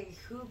either shit. way,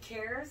 who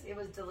cares? It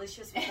was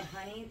delicious with the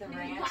honey, the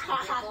ranch, the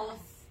pickles,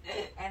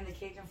 and the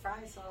Cajun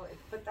fries. So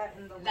put that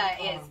in the That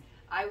lip is, balm.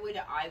 I would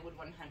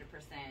 100%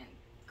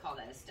 call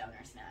that a stoner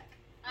snack.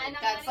 I'm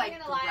not That's even like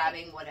gonna lie.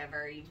 grabbing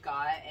whatever you've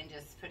got and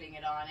just putting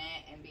it on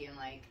it and being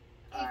like,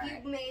 If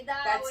alright. you made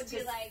that, That's I would be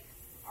just- like,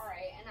 all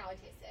right, and I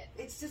would taste it.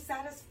 It's to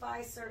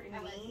satisfy certain I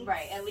would- needs.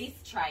 Right, at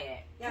least try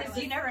it. Yeah, Because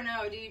but- you never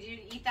know, dude. You'd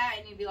eat that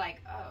and you'd be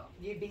like, oh.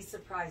 You'd be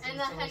surprised. And It the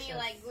was honey delicious.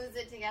 like glues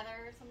it together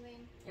or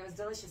something. It was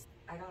delicious.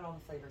 I got all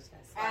the flavors,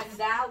 guys. And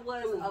that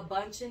was Ooh. a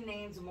bunch of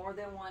names, more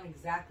than one,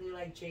 exactly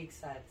like Jake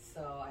said.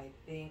 So I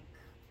think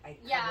I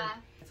covered. Yeah.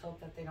 Let's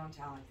hope that they don't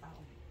challenge that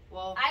one.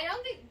 Well, I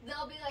don't think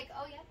they'll be like,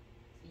 oh yeah.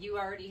 you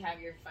already have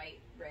your fight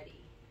ready.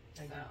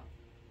 So, I do.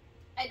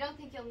 I don't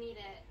think you'll need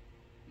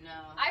it. no.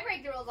 I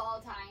break the rules all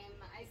the time.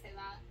 I say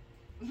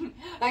that.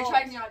 I Well,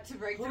 tried not to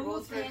break the who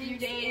rules for a few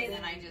thinks days it-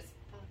 and I just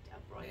fucked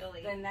up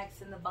royally. The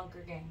next in the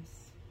bunker games.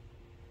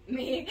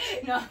 Me?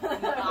 No. I'm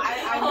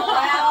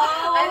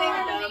I think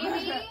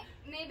I'm dumb.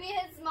 Maybe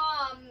his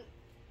mom.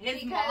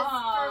 His because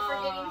mom. for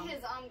forgetting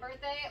his own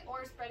birthday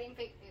or spreading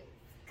fake news.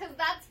 Because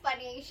that's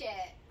funny shit.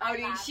 Oh, I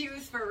dude, laughed. she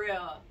was for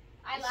real.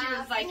 I She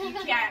was laughed. like,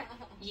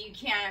 you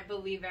can't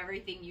believe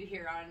everything you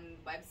hear on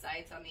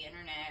websites on the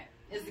internet.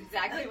 Is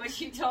exactly what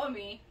she told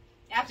me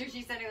after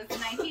she said it was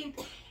the 19th,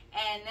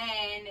 and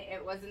then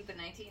it wasn't the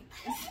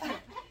 19th.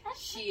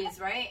 She is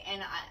right,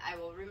 and I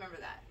will remember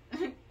that.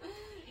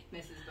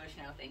 Mrs.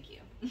 Bushnell, thank you.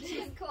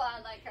 She's cool. I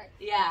like her.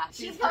 Yeah,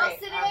 She she's posted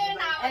great. it, and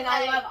And I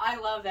was like, I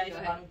love that. The Go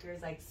ahead.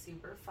 bunker's like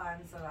super fun,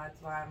 so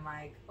that's why I'm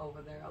like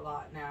over there a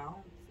lot now.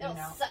 You it'll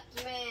know, suck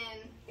you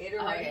in. it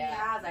already yeah.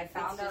 has. I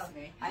found It's just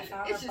me. I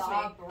found It's a just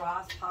Bob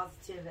Ross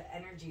positive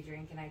energy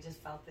drink, and I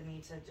just felt the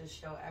need to just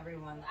show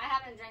everyone I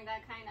haven't drank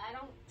that kind. I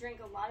don't drink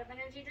a lot of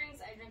energy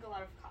drinks. I drink a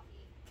lot of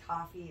coffee.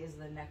 coffee is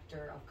the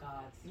nectar of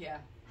gods. Yeah.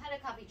 I had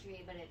a coffee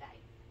tree, but it died.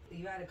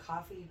 You had a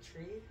coffee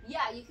tree?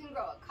 Yeah, you can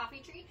grow a coffee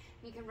tree.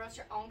 And you can roast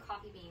your own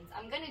coffee beans.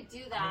 I'm gonna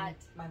do I that. mean,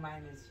 my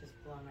mind is just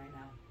blown right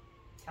now.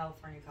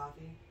 California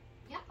coffee.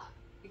 Yeah.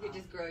 You could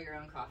just grow your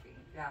own coffee.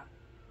 Yeah.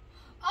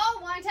 Oh,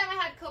 one time I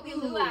had Kobe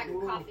Luwak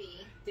Ooh.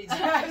 coffee. Did you? I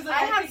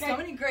have think so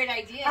many great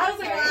ideas. I was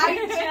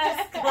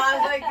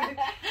like,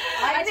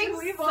 I think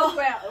we both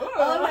went, ooh.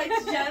 I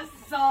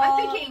just saw.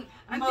 I'm thinking.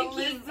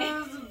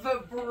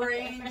 Melissa's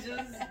brain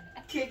just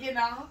kicking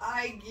out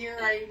high gear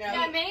right now.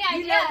 Yeah, many You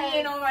ideas. know me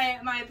and all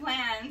my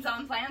plans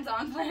on plans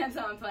on plans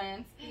on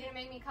plans. You gonna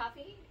make me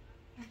coffee?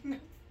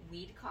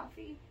 Weed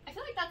coffee? I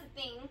feel like that's a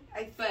thing.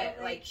 I feel But,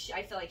 like,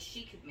 I feel like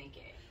she could make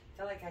it. I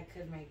feel like I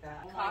could make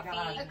that. Oh Coffee. my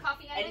god. A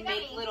coffee and And a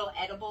make gummy. little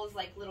edibles,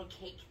 like little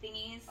cake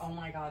thingies. Oh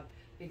my god.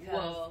 Because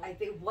Whoa. I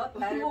think what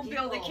better We'll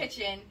people build a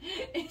kitchen.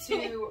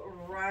 to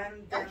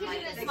run Our than kitchen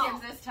like is It small.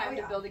 gives us time Oh,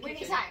 yeah. to build a We need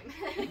kitchen.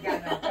 time.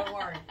 Yeah, no, don't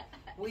worry.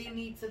 We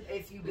need to.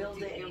 If you We'll build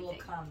do it, it will anything.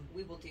 come.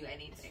 We will do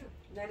anything.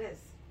 That is.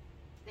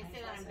 They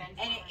say that in bench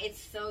And warmers.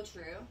 it's so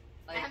true.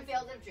 Like, And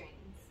Field of Dreams.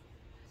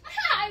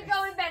 I'm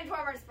going bench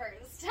warmers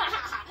first.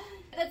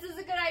 This is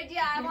a good idea.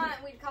 I want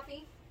weed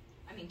coffee.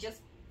 I mean, just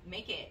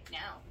make it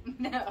now.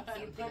 No.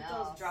 You put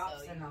those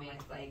drops in them,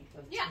 like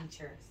those Yeah.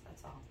 tinctures.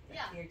 That's all. The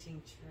Yeah. clear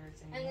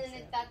tinctures, and, And then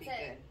that's if that's Be it.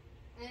 good.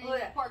 And then Well,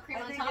 you yeah. pour cream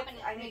I on think top it's- and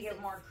it I need to makes get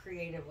it- more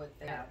creative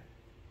with it. Yeah.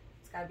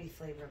 It's got to be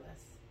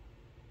flavorless.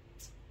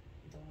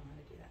 I don't know how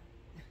to do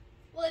that.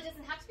 Well, it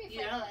doesn't have to be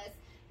You don't- flavorless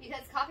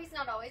because coffee's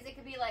not always. It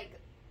could be like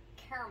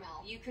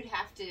caramel. You could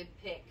have to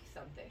pick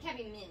something. It can't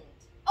be mint.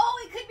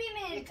 Oh, it could be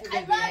mint. It could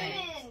I be love mint.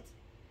 mint.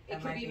 It That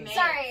could might be be- mint.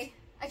 Sorry,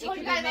 I It told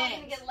you could be guys I was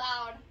mint. gonna get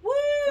loud.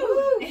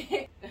 Woo!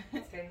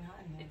 It's getting hot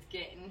in here. It's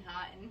getting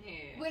hot in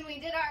here. When we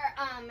did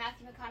our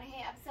Matthew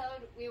McConaughey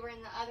episode, we were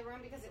in the other room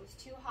because it was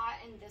too hot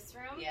in this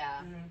room. Yeah.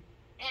 Mm-hmm.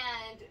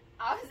 And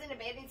I was in a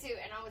bathing suit,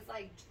 and I was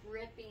like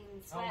dripping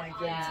sweat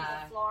onto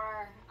God. the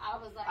floor. I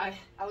was like,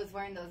 I was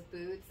wearing those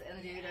boots,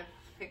 and dude,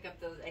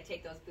 I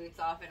take those boots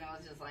off, and I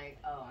was just like,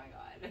 oh my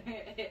god.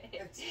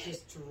 It's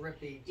just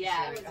drippy.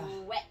 Yeah. it was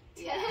wet.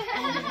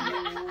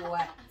 Yeah.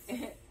 Wet.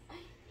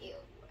 Ew.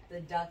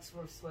 The ducks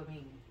were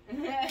swimming.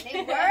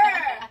 They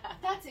were.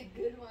 That's a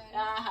good one.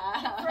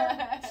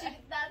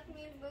 That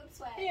means boob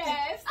sweat.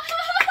 Yes.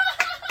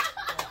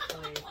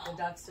 Actually, the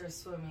ducks are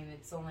swimming.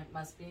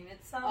 Must be in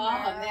its summer.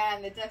 Oh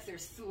man, the ducks are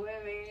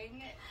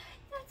swimming.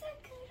 That's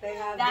a good They one.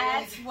 have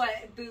That's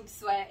what boob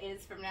sweat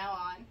is from now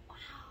on. Wow.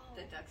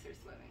 The ducks are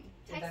swimming.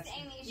 Text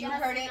Amy. She You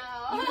has heard to it.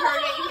 know. You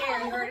heard it You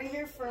here. heard it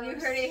here first. You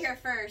heard it here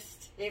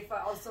first. If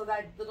also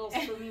that little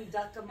swimming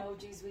duck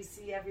emojis we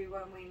see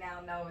everyone, we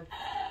now know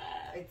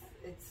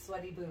it's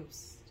sweaty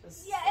boobs.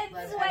 Just Yeah,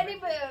 it's sweaty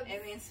boobs.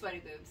 It means sweaty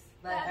boobs.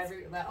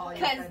 Let all your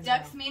Because friends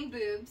ducks know. mean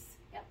boobs.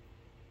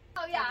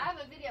 Oh yeah, I have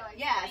a video.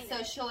 Yeah, explaining so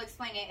it. she'll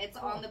explain it. It's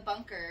Cool. on the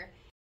bunker.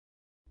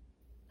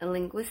 A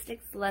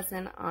linguistics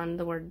lesson on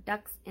the word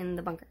ducks in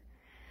the bunker.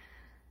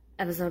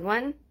 Episode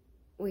 1,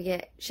 we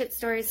get shit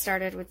stories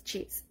started with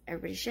cheese.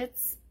 Everybody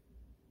shits,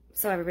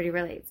 so everybody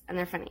relates, and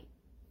they're funny.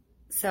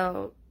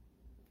 So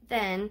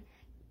then,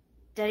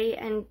 Daddy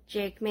and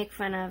Jake make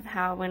fun of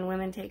how when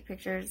women take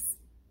pictures,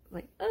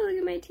 like, oh, look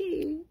at my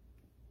teeth,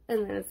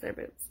 and then it's their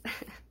boobs.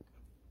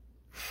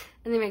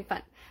 And they make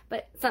fun.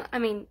 But, I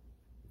mean,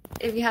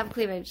 if you have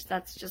cleavage,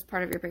 that's just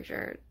part of your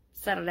picture.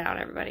 Settle down,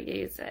 everybody. Get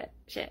used to it.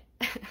 Shit.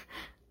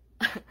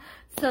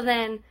 So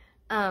then,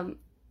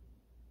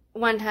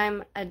 one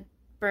time, a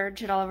bird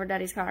shit all over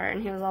Daddy's car,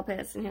 and he was all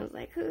pissed, and he was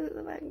like, who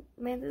the fuck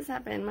made this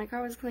happen? My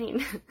car was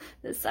clean.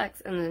 This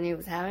sucks. And then he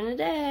was having a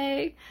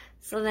day.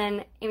 So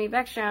then, Amy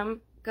Beckstrom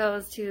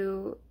goes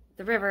to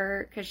the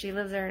river, because she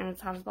lives there, and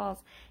it's hot as balls,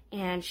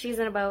 and she's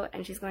in a boat,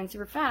 and she's going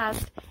super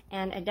fast,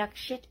 and a duck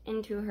shit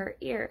into her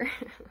ear.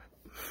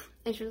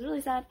 And she was really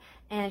sad,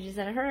 and she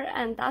said it hurt,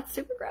 and that's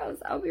super gross.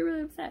 I would be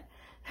really upset.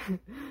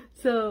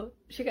 So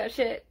she got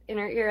shit in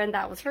her ear, and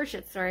that was her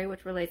shit story,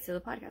 which relates to the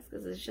podcast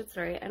because it's a shit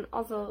story. And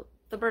also,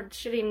 the bird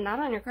shitting not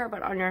on your car,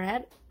 but on your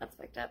head, that's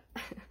fucked up.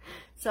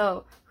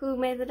 So, who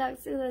made the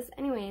ducks do this?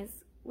 Anyways,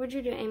 what'd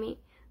you do, Amy?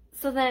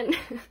 So then,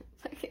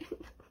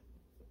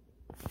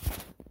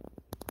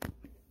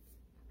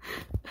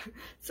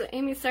 so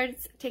Amy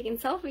starts taking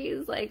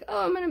selfies, like,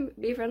 oh, I'm gonna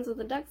be friends with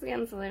the ducks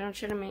again so they don't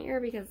shit in my ear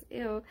because,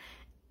 ew.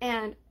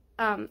 And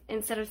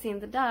instead of seeing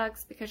the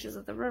ducks, because she's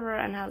at the river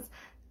and has,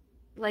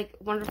 like,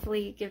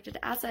 wonderfully gifted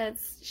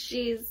assets,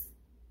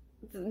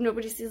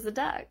 nobody sees the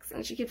ducks.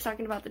 And she keeps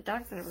talking about the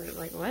ducks, and everybody's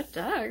like, what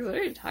ducks? What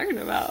are you talking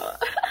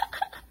about?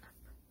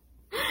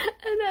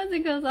 And as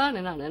it goes on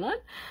and on and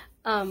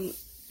on,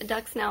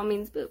 ducks now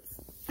means boobs.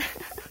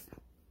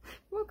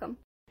 Welcome.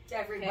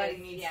 Everybody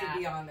needs to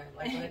be on there.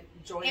 Like,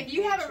 join If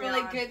you have a Patreon,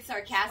 really good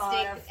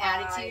sarcastic Spotify,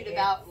 attitude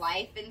about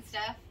life and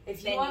stuff,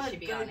 if then you want should a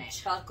be on good it.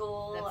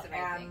 chuckle That's what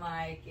I and think.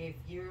 like if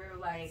you're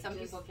like Some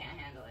just people can't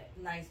handle it.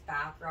 nice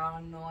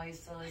background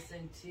noise to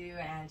listen to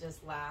and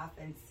just laugh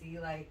and see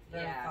like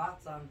their Yeah.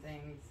 thoughts on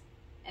things.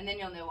 And then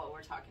you'll know what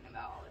we're talking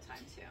about all the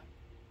time, too.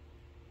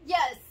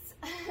 Yes.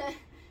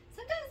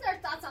 Sometimes their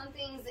thoughts on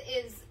things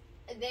is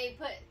they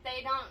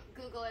don't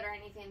Google it or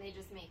anything. They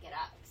just make it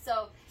up.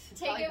 So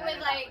take Probably it better with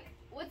that like way.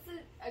 what's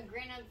a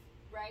grain of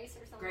rice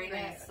or something? Grain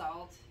Grain of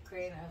salt.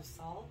 Grain of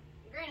salt,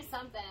 Grain of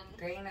something.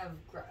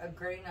 a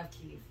grain of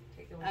keef.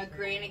 Take it with A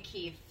grain of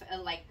keef,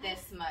 like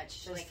this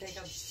much. Just like take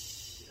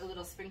a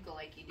little sprinkle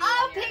like you do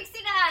Oh, on your...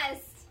 pixie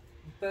dust.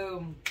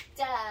 Boom.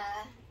 Duh.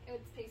 It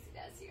was pixie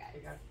dust, you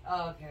There you guys. go.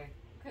 Oh, okay.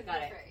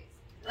 Got it.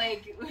 Phrase.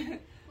 Like,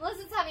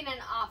 Melissa's having an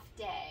off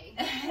day.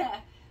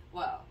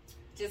 well,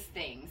 just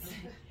things.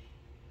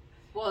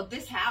 Well,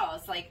 this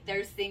house, like,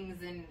 there's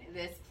things in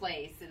this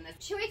place and this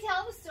Should we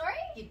tell the story?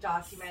 Keep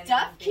documenting.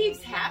 stuff keeps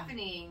things.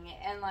 happening,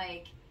 and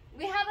like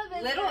We have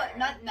a visitor.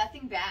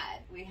 nothing bad.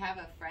 We have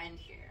a friend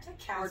here, It's a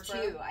or Casper.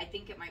 two. I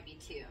think it might be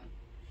two.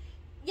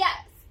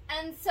 Yes.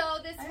 And so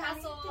this I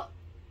castle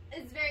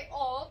is very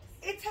old.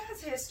 It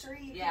has history.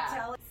 You Yeah. can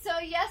tell it. So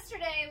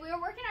yesterday we were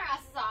working our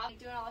asses off,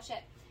 doing all the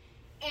shit,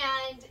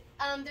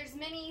 and there's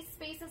many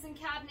spaces and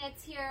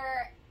cabinets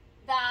here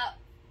that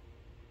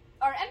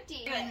are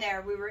empty. In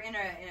there, we were in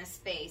a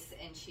space,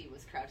 and she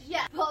was crouched.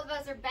 Yeah, both of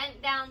us are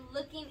bent down,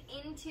 looking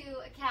into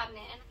a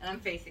cabinet. And I'm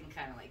facing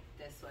kind of like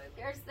this way.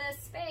 There's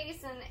this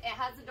space, and it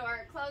has a door.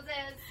 It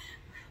closes,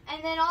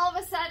 and then all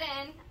of a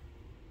sudden,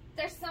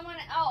 there's someone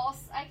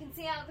else I can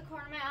see out of the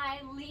corner of my eye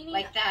leaning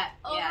Like that,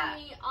 over yeah.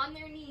 me on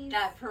their knees.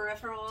 That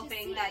peripheral To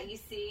thing see. that you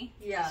see.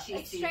 Yeah. She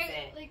like sees straight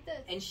it. like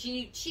this. And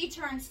she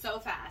turns so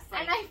fast.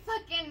 Like, And I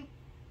fucking,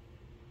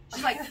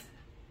 she's like,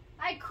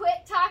 I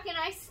quit talking.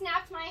 I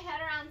snapped my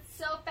head around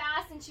so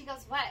fast, and she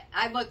goes, "What?"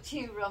 I looked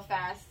too real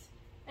fast.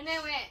 And I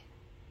went,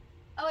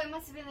 "Oh, it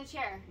must have been the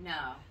chair."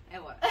 No, it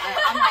was.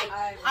 I'm like,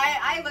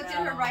 I I looked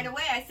at her right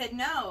away. I said,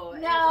 no,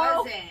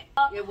 No.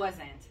 it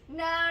wasn't.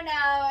 No,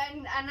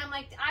 and I'm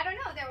like, I don't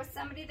know. There was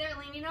somebody there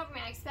leaning over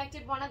me. I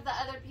expected one of the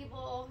other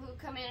people who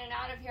come in and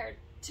out of here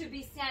to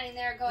be standing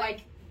there going,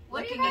 Like,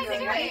 what are you looking guys and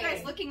saying, what are you doing?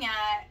 guys looking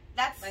at?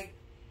 That's like,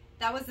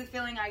 that was the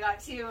feeling I got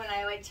too, and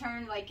I like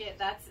turned like it.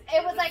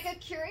 It was like a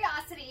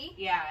curiosity.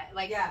 Yeah,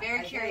 like very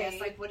okay. curious.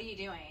 Like, what are you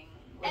doing?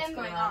 What's And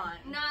going on?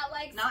 Not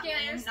like Not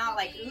scared, mean, not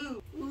like spooky,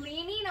 ooh.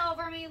 leaning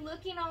over me,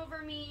 looking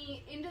over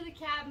me into the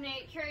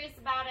cabinet, curious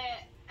about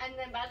it. And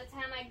then by the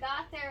time I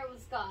got there, it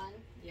was gone.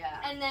 Yeah.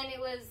 And then it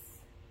was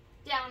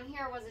down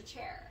here was a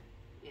chair.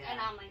 Yeah. And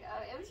I'm like,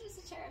 oh, it was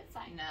just a chair. It's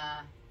fine.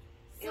 Nah.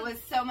 So It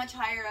was so much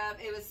higher up.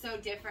 It was so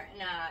different.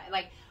 Nah.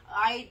 Like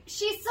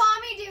she saw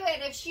me do it.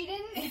 If she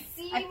didn't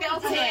see I me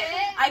felt do it.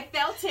 it, I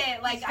felt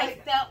it. Like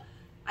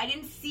I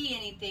didn't see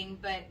anything,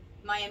 but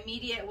my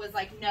immediate was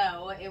like,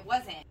 no, it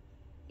wasn't.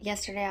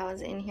 Yesterday I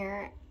was in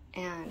here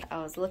and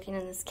I was looking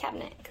in this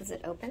cabinet because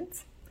it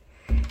opens.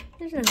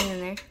 There's nothing in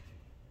there.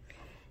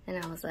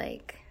 And I was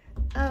like,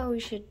 oh, we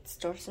should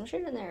store some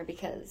shit in there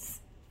because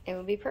it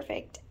would be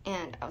perfect.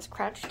 And I was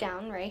crouched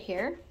down right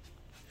here.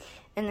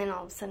 And then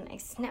all of a sudden I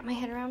snapped my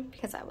head around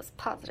because I was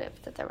positive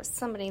that there was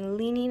somebody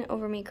leaning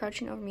over me,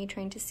 crouching over me,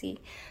 trying to see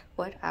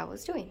what I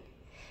was doing.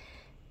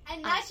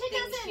 and that shit think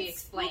she doesn't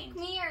explained.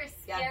 spook me or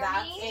Yeah, scare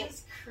that's me.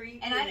 just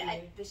creepy. And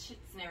I this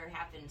shit's never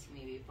happened to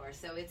me before,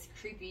 so it's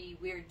creepy,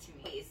 weird to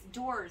me.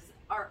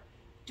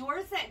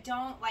 Doors that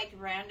don't like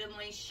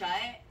randomly shut.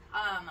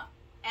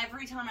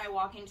 Every time I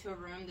walk into a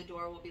room, the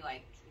door will be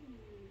like,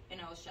 and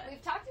it will shut.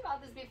 We've talked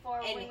about this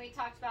before And- when we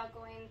talked about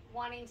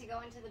wanting to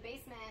go into the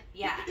basement.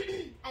 Yeah.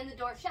 And the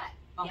door shut.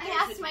 Oh, I there's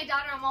asked a- my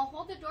daughter, well,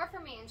 hold the door for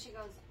me. And she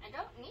goes, I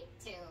don't need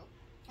to.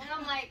 And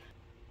I'm like,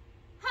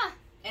 huh.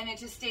 And it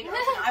just stayed open.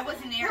 I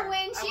wasn't there. When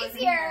I she's wasn't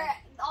here,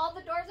 all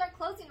the doors are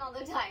closing all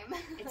the time.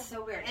 It's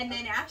so weird. And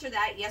then after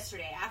that,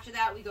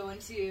 we go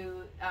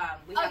into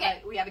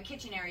we have a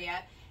kitchen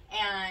area,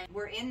 and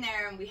we're in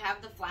there, and we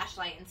have the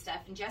flashlight and stuff.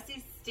 And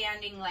Jessie's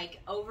standing like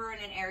over in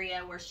an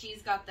area where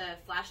she's got the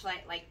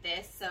flashlight like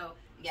this. So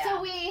yeah.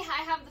 So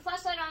I have the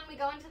flashlight on. We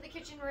go into the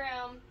kitchen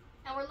room,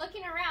 and we're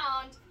looking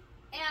around,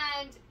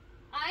 and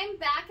I'm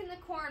back in the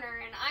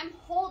corner, and I'm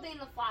holding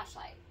the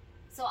flashlight.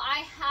 So I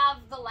have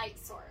the light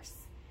source.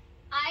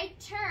 I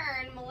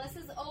turn,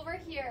 Melissa's over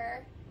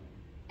here,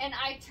 and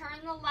I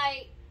turn the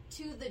light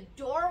to the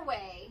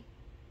doorway.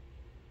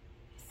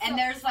 And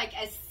there's like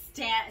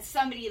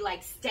somebody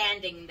like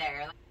standing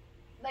there,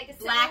 Like a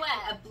black,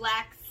 silhouette. a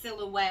black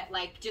silhouette,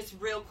 like just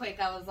real quick.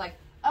 I was like,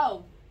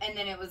 oh, and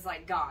then it was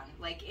like gone.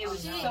 Like it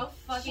was so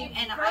fucking. She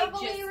And I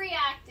verbally just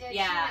reacted.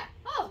 Yeah. She went,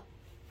 oh.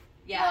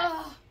 yeah.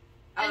 Oh.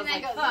 I And was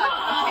then like, goes, fuck,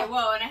 "Ah." okay,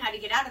 whoa, and I had to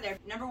get out of there.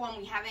 Number one,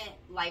 we haven't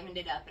livened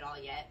it up at all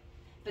yet.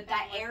 But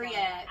that That area,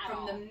 at from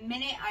all. the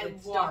minute I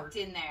It's walked dark.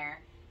 in there,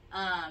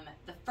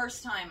 the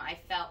first time I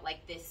felt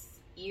like this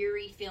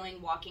eerie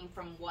feeling walking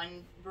from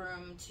one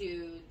room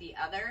to the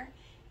other.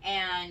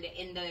 And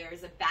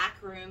there's a back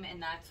room,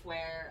 and that's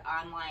where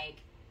I'm like,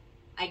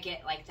 I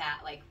get like that,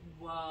 like,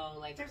 whoa,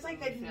 like, There's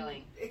like ooh a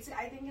feeling.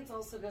 I think it's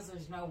also because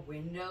there's no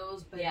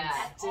windows, but Yeah. it's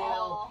At still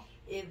all.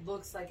 it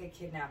looks like a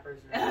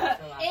kidnapper's room.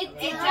 It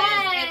It does.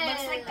 does. It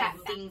looks like that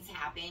things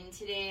happened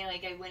today.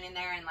 Like I went in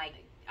there and like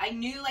I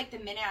knew like the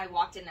minute I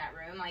walked in that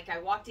room, like I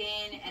walked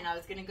in and I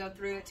was gonna go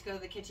through it to go to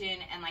the kitchen,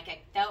 and like I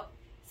felt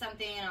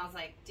something, and I was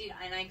like, dude.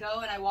 And I go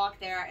and I walk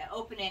there, I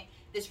open it.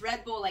 This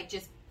Red Bull like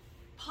just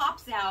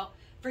pops out,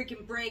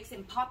 freaking breaks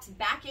and pops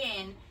back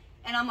in.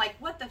 And I'm like,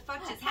 what the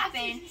fuck just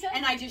happened?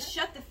 And I just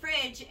shut the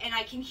fridge, and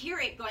I can hear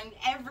it going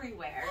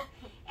everywhere.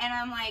 And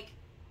I'm like,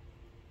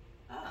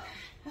 oh.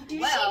 She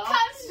Well,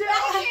 comes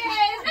back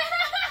in.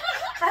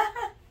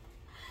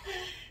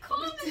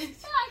 Calm as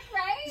fuck,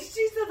 right?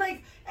 She said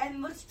like,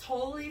 and looks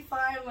totally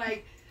fine.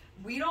 Like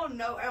we don't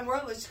know, and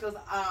she goes,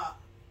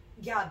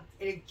 yeah,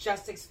 it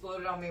just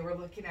exploded on me. We're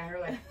looking at her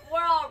like,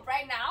 We're all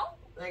right now.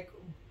 like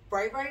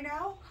right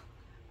now.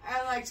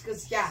 And like she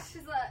goes, yeah.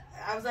 She's like,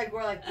 I was like,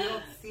 we're like, we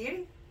don't see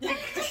anything.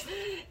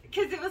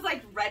 Because it was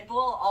like Red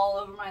Bull all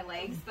over my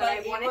legs, but I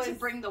But it wanted to was-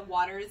 bring the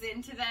waters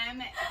into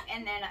them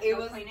and then It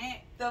go was clean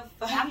it. The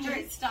After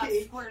it stopped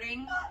funniest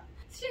squirting.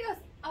 she goes,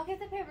 I'll get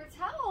the paper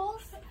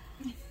towels.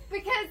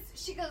 Because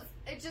she goes,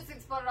 it just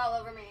exploded all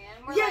over me.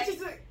 And we're yeah, like,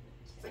 she's like,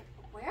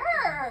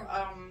 where?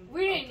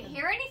 We didn't okay.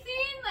 hear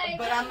anything. Like,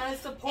 But I'm gonna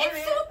support it.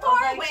 It's so I was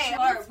far like, away. shit,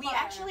 Or it's we far.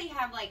 actually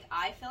have like,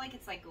 I feel like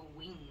it's like a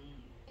wing.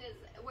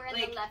 we're in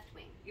like- the left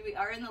wing. We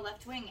are in the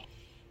left wing.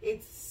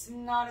 It's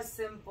not a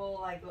simple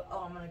like,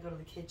 oh, I'm gonna go to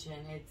the kitchen.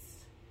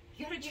 It's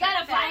You gotta,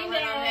 gotta find a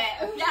little it.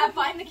 bit. Yeah,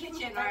 find the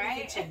kitchen, Find the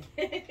alright? kitchen.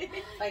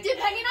 like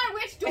Depending on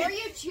which door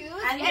you choose,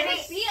 And it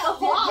there's may be the a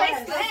whole long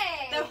place goes-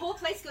 way. The whole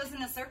place goes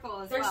in a circle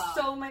as there's well.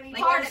 so many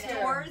Like, doors there's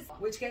there. doors.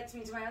 Which gets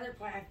me to my other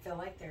point. I feel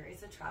like there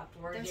is a trap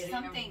door. There's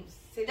hidden something.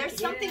 hidden There's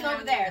something in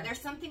over there.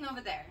 There's something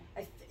over there.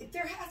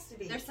 There has to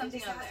be. There's something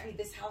There just over has to there. be.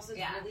 This house is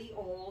Yeah. really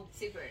old.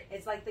 Super.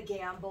 It's like the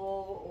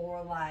Gamble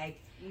or like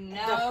No,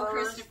 the hearse,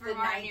 Christopher the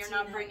Martin, you're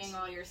not 1900s. bringing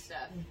all your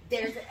stuff.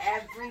 There's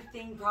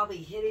everything probably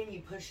hidden.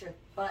 You push a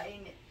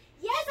button.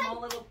 Yes,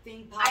 small little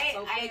thing pops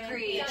open. I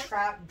agree. And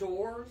trap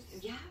doors.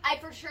 Yeah. I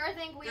for sure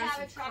think we There's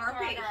have a trap door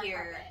carpet under our here.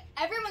 carpet.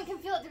 Everyone can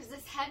feel it. There's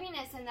this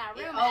heaviness in that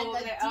room, Oh,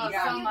 and the oh,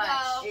 deeper so you much.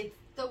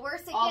 go, the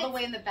worse it All gets. the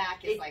way in the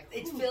back is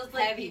It ooh, feels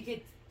like heavy. you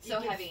could So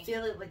heavy.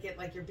 feel it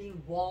like you're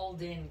being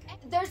walled in.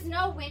 There's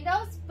no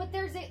windows, but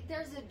there's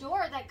a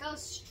door that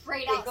goes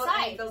straight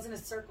outside. It goes in a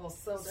circle.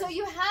 So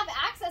you have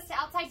access to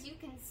outside. So you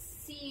can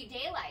see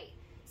daylight.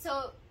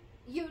 So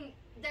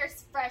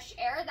there's fresh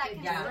air that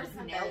can Yeah. sort It's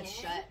something nailed in.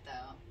 shut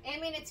though. I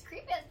mean, it's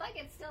creepy as fuck.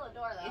 It's still a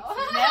door though.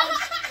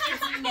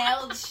 It's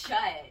nailed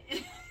shut.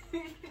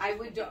 I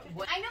would do.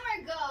 I know where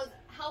it goes.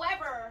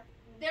 However,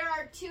 there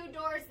are 2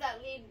 doors that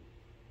lead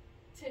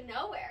to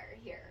nowhere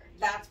here.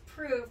 That's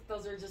proof.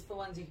 Those are just the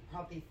ones you could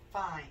probably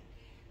find.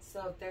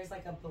 So if there's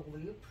like a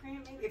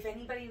blueprint, maybe if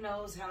anybody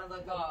knows how to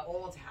look up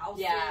old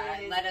houses,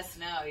 Yeah, let us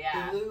know.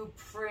 Yeah.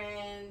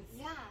 blueprints,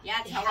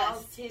 Yeah. Tell house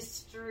us.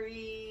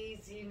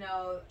 histories.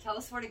 Tell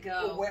us where to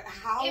go.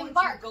 How would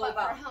Embark, you go but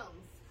about? for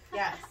homes.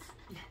 Yes,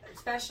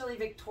 especially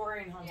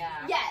Victorian homes.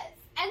 Yeah. Yes.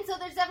 And so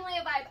there's definitely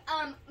a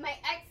vibe. My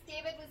ex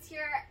David was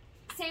here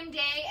same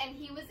day, and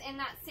he was in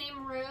that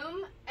same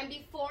room. And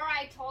before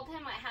I told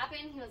him what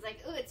happened, he was like,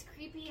 "Ooh, it's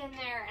creepy in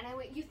there." And I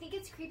went, "You think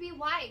it's creepy?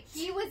 Why?"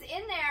 He was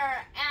in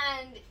there,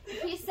 and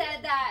he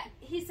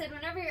said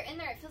whenever you're in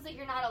there, it feels like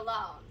you're not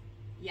alone.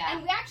 Yeah.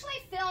 And we actually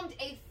filmed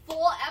a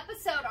full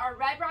episode, our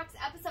Red Rocks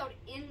episode,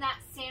 in that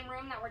same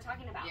room that we're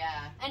talking about.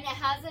 Yeah. And it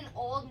has an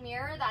old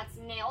mirror that's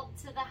nailed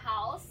to the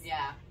house.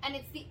 Yeah. And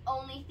it's the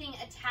only thing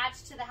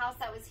attached to the house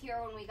that was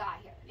here when we got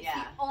here. It's Yeah.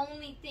 the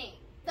only thing.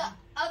 The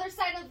other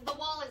side of the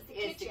wall is the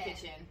It's kitchen. the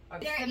kitchen.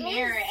 Okay. There It's the is-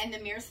 mirror, and the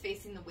mirror's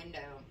facing the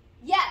window.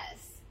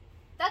 Yes.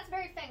 That's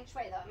very feng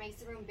shui, though. It makes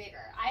the room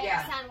bigger. I Yeah.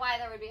 understand why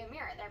there would be a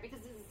mirror there,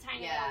 because this is a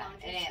tiny Yeah,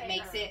 little and it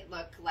makes it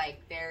look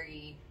like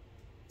very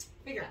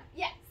Bigger.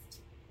 Yes.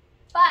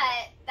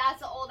 But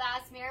that's an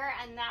old-ass mirror,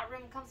 and that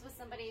room comes with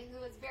somebody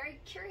who is very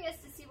curious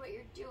to see what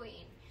you're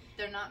doing.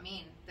 They're not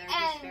mean. They're And-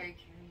 just very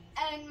curious.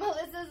 And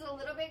Melissa's a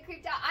little bit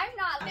creeped out. I'm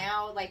not.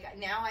 Now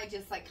I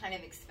just like kind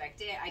of expect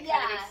it. I kind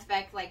Yeah. of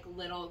expect like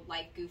little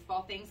like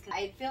goofball things because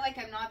I feel like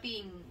I'm not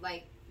being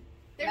like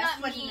They're messed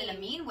not with mean. in a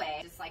mean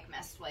way. Just like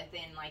messed with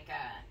in like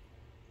a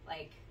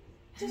like.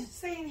 Just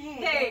saying, hey,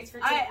 Hey, thanks for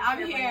taking I'm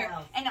care of my here,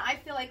 house. and I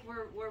feel like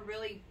we're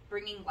really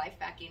bringing life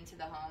back into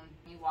the home.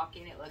 You walk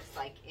in, it looks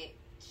like it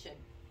should.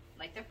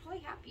 Like they're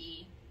probably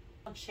happy.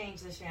 I'll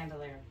change the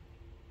chandelier.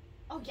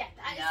 Oh yeah,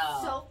 that is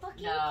No. so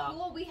fucking No.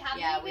 cool. We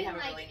haven't Yeah, even we have a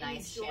like really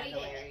nice enjoyed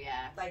chandelier. it.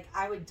 Yeah, Like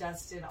I would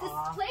dust it This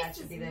off. place That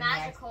should is be the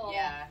magical.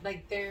 yeah.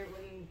 Like there,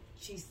 when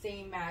she's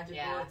saying magical,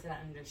 Yeah. it's an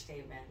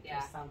understatement. Yeah.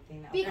 Or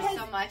something. Else. Because There's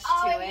so much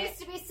oh, to it it. used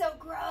to be so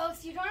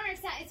gross. You don't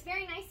understand. It's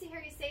very nice to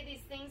hear you say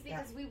these things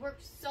because we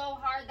worked so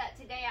hard that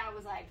today I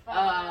was like,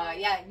 fuck.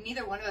 Yeah.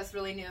 Neither one of us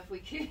really knew if we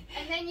could.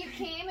 And then you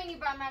came and you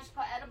brought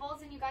magical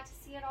edibles and you got to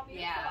see it all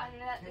beautiful. Yeah.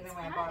 And And it's then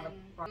when I brought fun.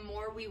 The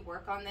more we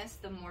work on this,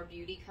 the more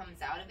beauty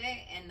comes out of it,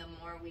 and the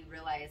more we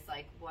realize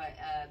like what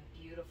a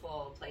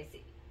beautiful place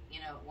it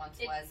once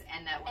was,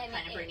 and that we're and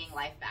kind it of bringing is.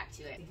 life back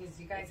to it. Because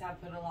you guys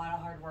have put a lot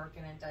of hard work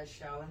and it does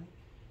show,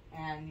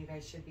 and you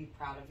guys should be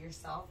proud of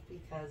yourself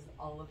because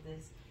all of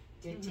this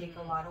did take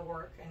a lot of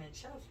work and it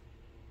shows.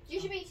 You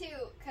should be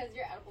too because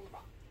your edibles are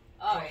wrong.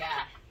 Oh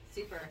yeah,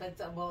 super. But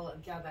the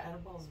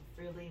edibles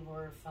really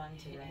were fun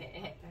today.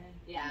 Okay?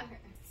 Yeah.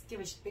 Let's give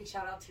a big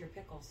shout out to your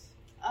pickles.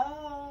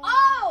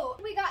 Oh!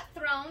 We got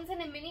thrones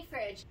and a mini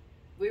fridge.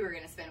 We were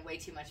gonna spend way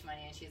too much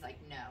money, and she's like,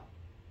 "No,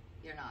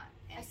 you're not."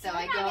 And so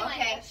started I go, having, like,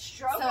 "Okay." a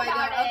stroke So I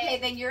about go, it. "Okay,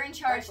 then you're in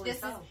charge. Rightfully This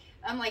is." so.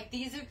 I'm like,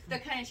 "These are the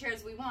kind of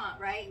chairs we want,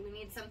 right? We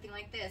need something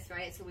like this,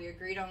 right?" So we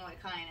agreed on what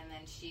kind, and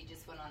then she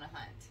just went on a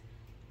hunt.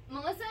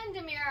 Melissa and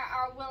Demir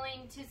are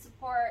willing to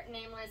support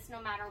Nameless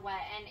no matter what,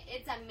 and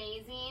it's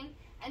amazing.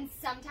 And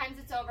sometimes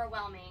it's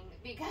overwhelming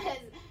because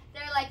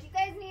they're like, "You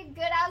guys need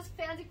good ass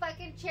fancy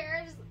fucking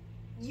chairs.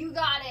 You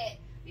got it."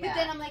 Yeah. But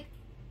then I'm like,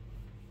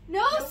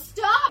 "No,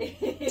 stop! Don't,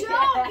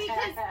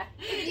 because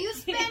if you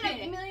spend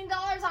 $1 million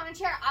on a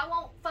chair, I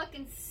won't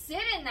fucking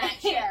sit in that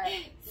chair."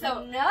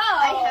 So no,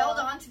 I held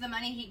on to the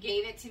money. He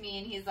gave it to me,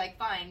 and he's like,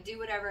 "Fine, do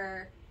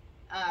whatever."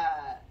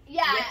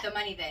 Yeah. With the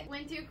money, then.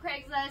 Went through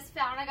Craigslist,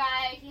 found a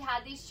guy. He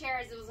had these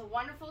chairs. It was a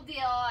wonderful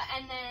deal.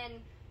 And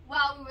then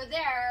while we were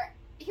there,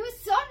 he was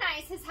so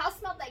nice. His house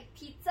smelled like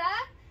pizza.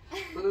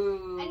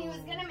 Ooh. And he was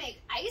gonna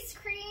make ice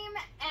cream,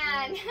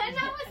 and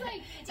I was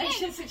like, That's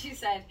dang. just what you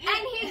said.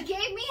 And he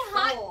gave me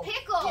hot Cool.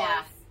 pickles,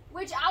 Yeah.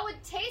 which I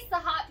would taste the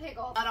hot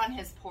pickles. Not on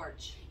his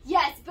porch.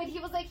 Yes, but he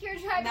was like, "Here,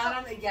 try Not pickles."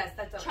 on the, yes,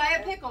 that's Try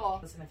a pickle.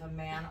 Listen, if a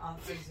man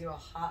offers you a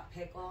hot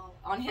pickle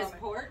On his from-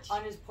 porch?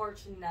 on his porch,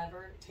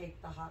 never take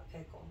the hot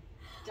pickle.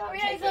 Don't Oh, yeah,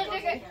 take he's it. so Don't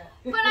good. take it.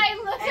 But I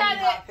looked Any at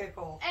hot it,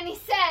 pickle. and he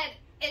said,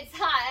 "It's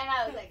hot," and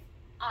I was like,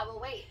 "I will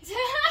wait."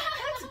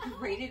 That's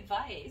great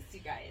advice, you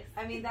guys.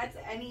 I mean, that's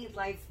any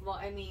lifelong.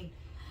 I mean,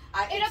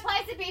 It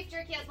applies to beef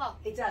jerky as well.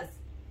 It does.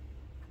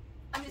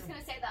 I'm just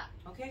gonna say that.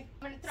 Okay.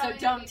 I'm gonna throw So it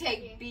in don't beef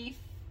take jerky. beef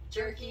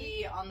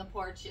jerky on the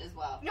porch as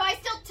well. No, I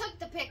still took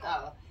the pickle.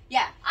 Oh,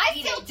 yeah. I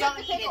eat still it. took Don't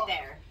the eat pickle. it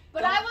there.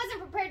 But Don't- I wasn't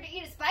prepared to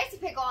eat a spicy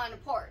pickle on a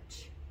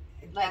porch.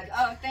 Like,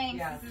 oh, thanks.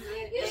 Yeah. This is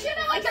it. You should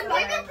have like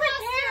like a a pickle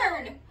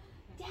prepared.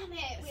 Damn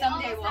it.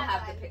 Someday we'll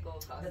have the pickle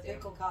costume. The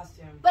pickle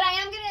costume. But I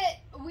am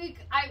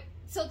gonna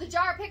so the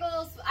jar of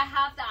pickles, I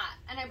have that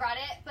and I brought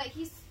it, but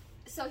he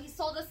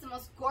sold us the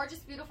most gorgeous,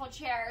 beautiful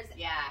chairs.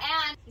 Yeah.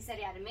 And he said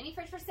he had a mini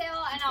fridge for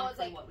sale, and I was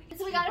like, so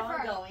we Keep got it on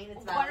for going.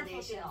 It's a wonderful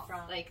validation deal.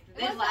 from Like, It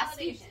the was last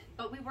few, validation.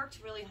 but we worked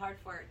really hard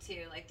for it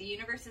too. Like, the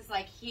universe is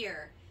like,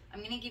 here,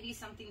 I'm gonna give you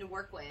something to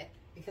work with.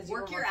 because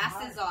Work you your were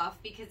working asses hard.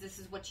 off because this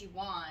is what you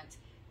want,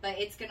 but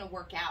it's gonna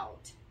work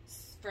out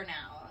for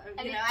now.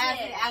 And You it know,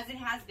 did. as it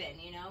has been.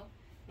 You know.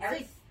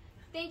 Yes.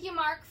 Thank you,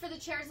 Mark, for the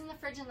chairs in the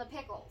fridge and the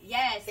pickles.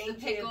 Yes. Thank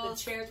the you.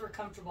 pickles. The chairs were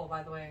comfortable,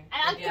 by the way.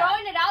 And I'm Yeah.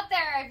 throwing it out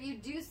there. If you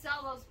do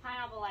sell those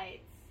pineapple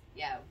lights,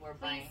 Yeah, we're please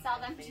buying. sell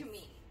them to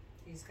me.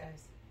 These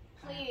guys.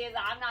 Please,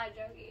 I'm not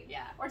joking.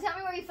 Yeah. Or tell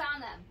me where you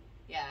found them.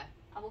 Yeah.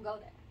 I will go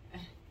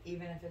there.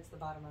 Even if it's the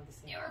bottom of the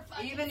sea. They were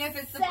fucking Even if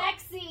it's the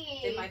sexy.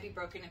 It might be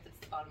broken if it's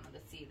the bottom of the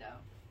sea,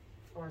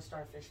 though. Or a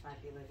starfish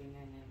might be living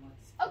in and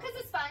what's. Oh, because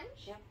it's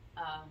sponge.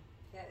 Uh,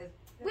 Yeah,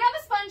 We have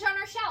a sponge on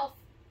our shelf.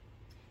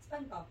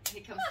 SpongeBob.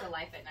 he comes to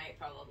life at night,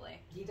 probably.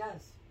 He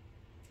does.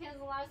 He has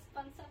a lot of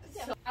fun stuff to do.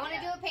 So- I want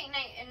to yeah. do a paint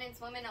night, and it's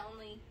women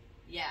only.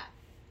 Yeah.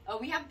 Oh,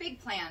 we have big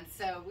plans.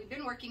 So we've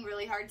been working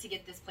really hard to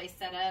get this place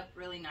set up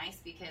really nice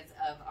because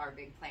of our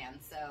big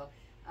plans. So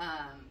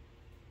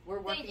we're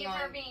working Thank you on.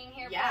 for being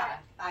here. Yeah.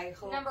 I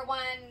For hope. number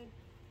one,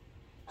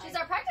 she's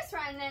our practice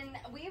run, and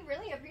we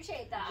really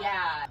appreciate that.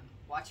 Yeah.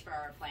 Watch for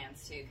our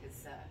plans too,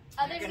 because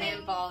Other we're going to thing-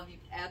 involve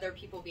other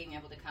people being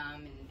able to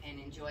come and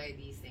enjoy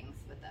these things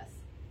with us.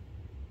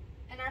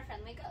 And our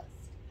friendly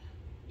ghost.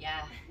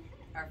 Yeah.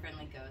 Our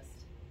friendly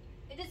ghost.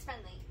 It is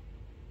friendly.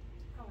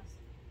 Promise.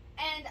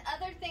 And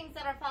other things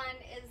that are fun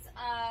is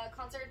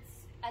concerts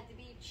at the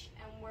beach,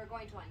 and we're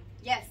going to one.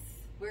 Yes,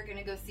 we're going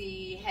to go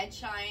see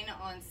Headshine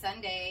on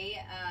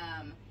Sunday,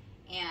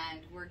 and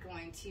we're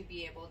going to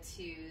be able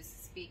to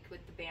speak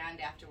with the band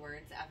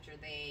afterwards after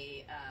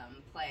they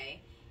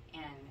play,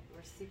 and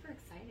we're super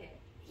excited.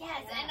 Yes,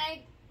 Yeah. and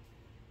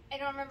I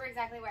don't remember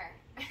exactly where.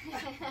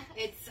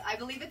 I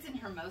believe it's in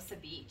Hermosa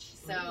Beach,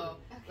 so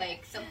Ooh. Okay.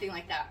 like something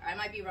like that. I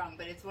might be wrong,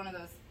 but it's one of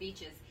those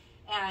beaches,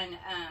 and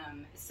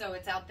so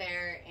it's out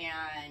there,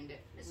 and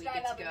Just we drive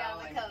get up to and go, down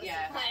the and coast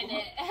yeah, and find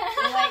it.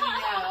 we'll let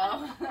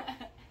you know.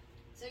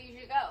 So you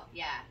should go.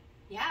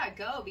 Yeah,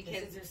 go because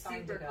This is your it's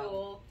sign super to go.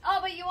 cool. Oh,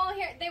 but you won't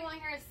hear. They won't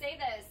hear us say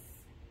this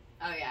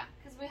Oh yeah.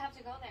 because we have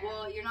to go there.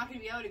 Well, you're not going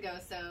to be able to go,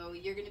 so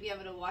you're going to be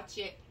able to watch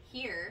it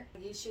here.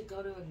 You should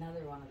go to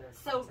another one of their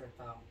So- concerts,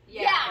 though.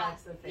 Yeah.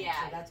 That's the thing.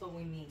 Yeah. So that's what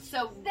we mean.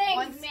 So Thanks,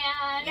 once,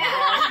 man. Yeah.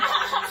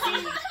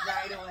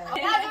 Right away.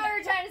 That's what we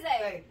were trying to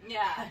say. Right.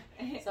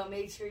 yeah, So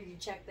make sure you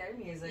check their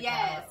music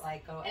Yes. out.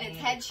 Like go And any it's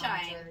other Headshine.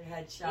 concert,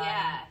 Headshine.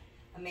 yeah,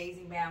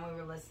 Amazing band. We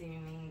were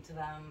listening to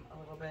them a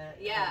little bit.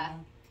 Yeah.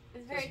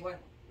 It's Just very what-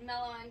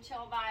 mellow and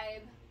chill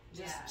vibe.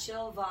 Just Yeah.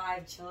 chill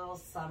vibe, chill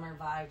summer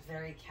vibe,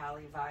 very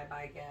Cali vibe.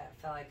 I get.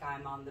 Feel like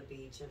I'm on the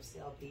beach of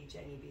Seal Beach,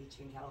 any beach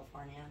in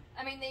California.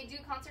 I mean, they do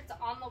concerts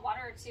on the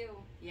water too,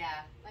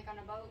 yeah, like on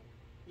a boat.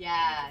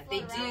 yeah. You They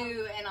can float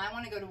do, and I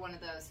want to go to one of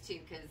those too,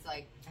 because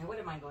like, I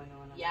wouldn't mind going to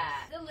one of yeah,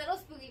 It's a little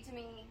spooky to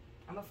me. those.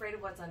 I'm afraid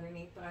of what's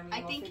underneath, but I mean, I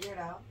we'll think- figure it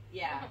out.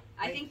 yeah.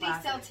 I Big think they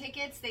sell classic.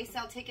 tickets. They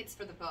sell tickets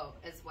for the boat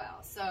as well.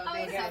 So I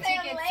they was sell gonna say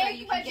tickets Lake, so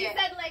you can but she get.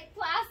 said Lake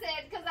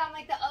Placid because I'm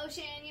like the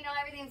ocean. You know,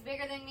 everything's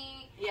bigger than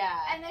me. Yeah.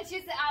 And then she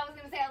said I was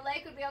gonna say a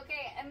lake would be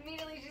okay.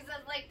 Immediately she says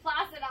Lake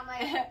Placid. I'm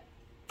like,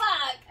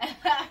 fuck.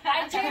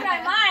 I changed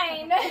my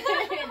mind.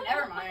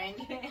 Never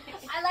mind.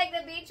 I like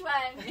the beach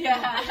one.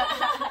 Yeah.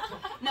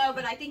 No,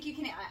 but I think you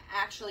can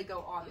actually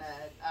go on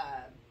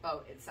the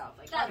boat itself.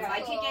 Like, That's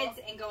buy cool. tickets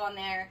and go on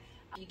there.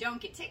 If you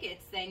don't get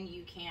tickets, then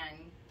you can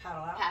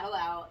Paddle out. paddle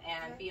out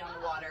and be on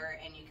the water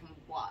and you can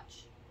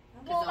watch.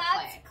 Well, they'll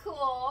that's play.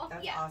 cool.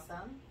 That's Yeah.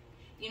 awesome.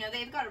 You know,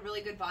 they've got a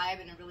really good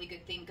vibe and a really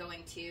good thing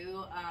going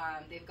too.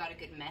 They've got a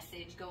good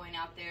message going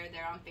out there.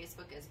 They're on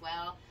Facebook as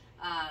well.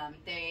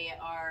 They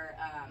are,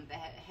 the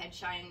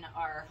Headshine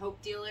are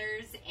hope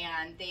dealers,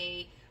 and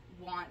they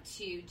want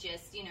to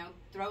just, you know,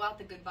 throw out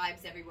the good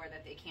vibes everywhere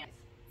that they can.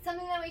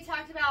 Something that we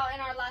talked about in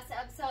our last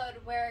episode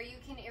where you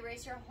can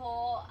erase your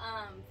whole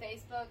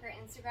Facebook or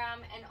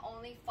Instagram and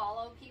only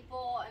follow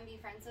people and be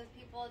friends with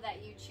people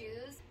that you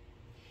choose.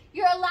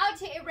 You're allowed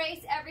to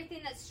erase everything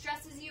that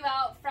stresses you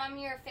out from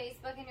your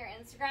Facebook and your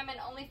Instagram and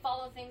only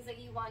follow things that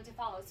you want to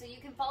follow. So you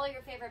can follow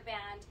your favorite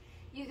band.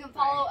 You can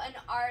follow an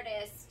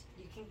artist.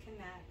 You can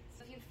connect.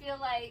 If you feel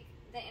like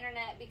the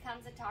internet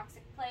becomes a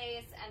toxic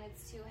place and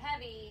it's too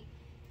heavy,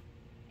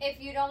 if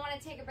you don't want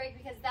to take a break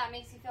because that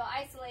makes you feel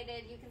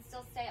isolated, you can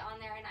still stay on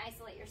there and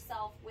isolate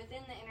yourself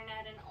within the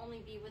internet and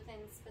only be within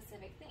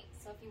specific things.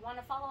 So if you want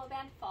to follow a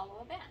band,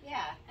 follow a band.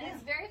 Yeah. And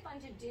it's very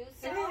fun to do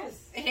so. It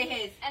is. It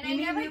is. And You I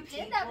meet never new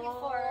did that people.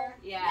 before.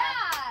 Yeah.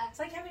 Yeah. It's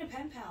like having a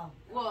pen pal.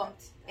 Well,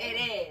 it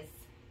is.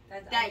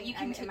 That That you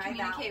can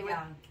communicate with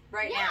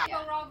right Yeah, now.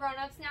 but we're all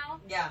grown-ups now.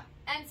 Yeah.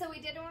 And so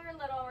we did it when we were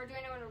little. We're doing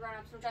it when we're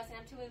grown-ups. We're dressing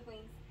up to the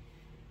queens.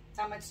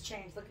 How much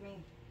changed? Look at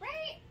me.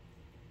 Right?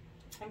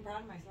 I'm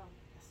proud of myself.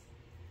 Yes.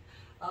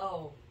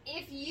 Oh.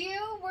 If you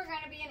were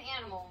going to be an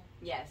animal,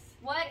 Yes.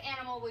 what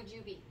animal would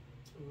you be?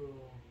 Ooh.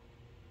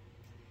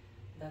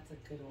 That's a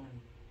good one.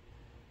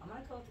 I'm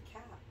going to go with the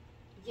cat.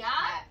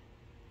 Yeah?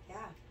 Yeah.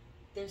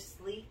 They're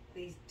sleek.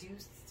 They do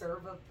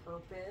serve a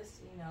purpose,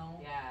 you know.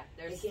 Yeah.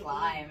 They're They can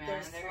sly, eat, man.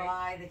 They're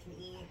sly. They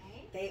can eat.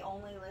 Right? They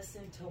only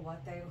listen to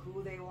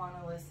who they want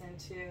to listen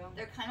to.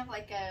 They're kind of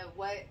like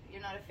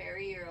you're not a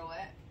fairy, you're a what?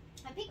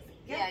 A pixie.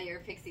 Yeah, you're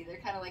a pixie. They're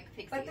kind of like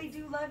pixies. But they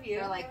do love you.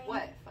 They're like,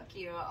 what? Fuck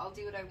you. I'll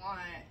do what I want.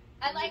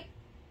 I like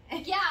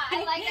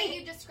that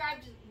you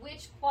described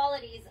which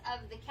qualities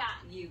of the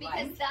cat.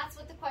 Because that's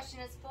what the question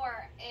is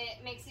for.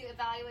 It makes you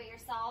evaluate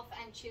yourself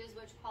and choose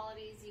which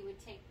qualities you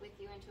would take with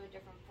you into a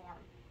different form.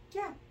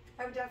 Yeah.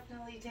 I would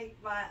definitely take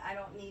I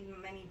don't need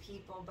many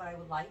people, but I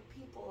would like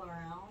people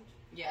around.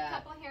 A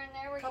couple here and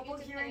there where Couple you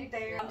get to here and pick.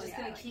 there. I'm just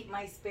going to keep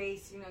my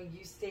space. You know,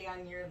 you stay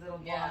on your little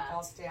block. Yeah.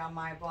 I'll stay on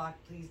my block.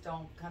 Please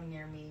don't come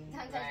near me.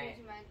 Don't touch me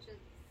too much.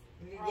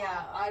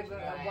 Yeah, I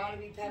Right. want to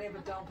be petted,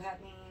 but don't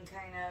pet me,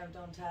 kind of.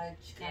 Don't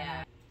touch, kind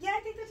Yeah. of. Yeah, I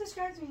think that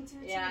describes me too.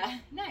 Yeah.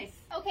 Nice.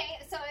 Okay,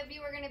 so if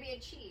you were going to be a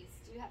cheese,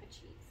 do you have a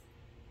cheese?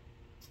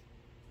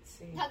 Let's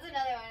see. That's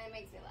another one that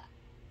makes me laugh.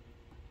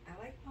 I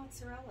like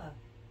mozzarella.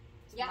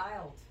 It's Yeah.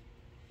 mild.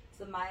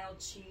 It's a mild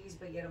cheese,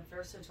 but yet a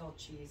versatile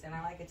cheese. And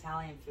I like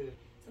Italian food.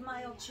 It's a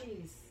mild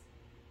cheese.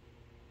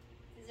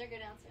 These are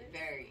good answers.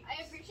 Very.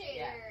 I appreciate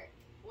Yeah. your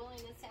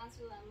willingness to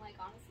answer them, like,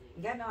 honestly.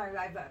 Yeah, no,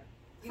 I've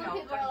Some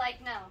people are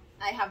like, no.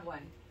 I have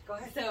one. Go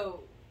ahead.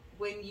 So,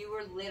 when you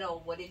were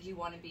little, what did you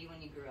want to be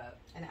when you grew up?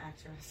 An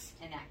actress.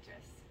 An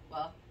actress.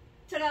 Well,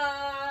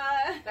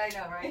 ta-da! I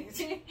know, right?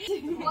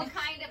 What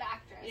kind of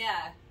actress?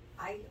 Yeah.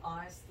 I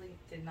honestly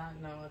did not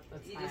know at the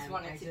time. You just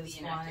wanted I to just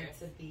be an wanted actress.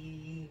 to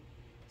be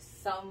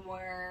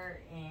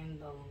somewhere in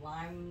the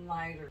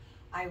limelight, or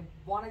I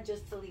wanted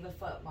just to leave a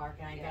footmark,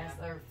 and I guess,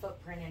 or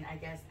footprint, and I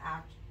guess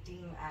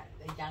acting at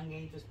a young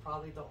age was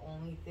probably the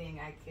only thing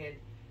I could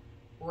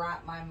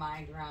wrap my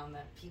mind around,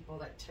 that people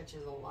that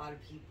touches a lot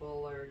of people,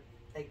 or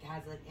like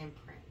has an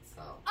imprint.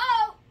 So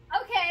Oh,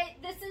 okay.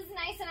 This is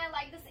nice, and I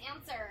like this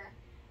answer.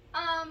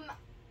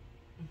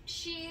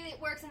 She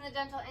works in the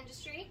dental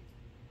industry.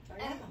 oh,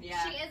 And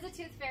Yeah. she is a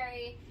tooth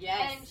fairy.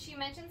 Yes. And she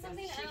mentioned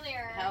something She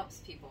earlier helps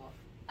people.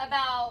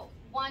 about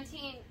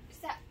wanting.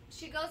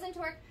 She goes into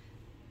work.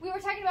 We were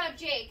talking about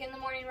Jake in the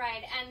morning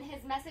ride, and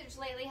his message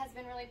lately has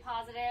been really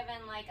positive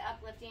and like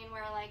uplifting.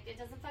 Where like it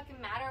doesn't fucking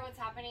matter what's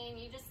happening,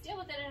 you just deal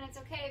with it, and it's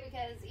okay,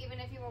 because even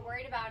if you were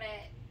worried about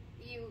it,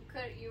 you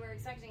were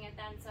expecting it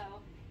then, so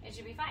it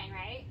should be fine,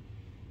 right?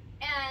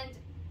 And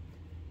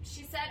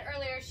she said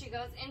earlier she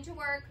goes into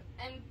work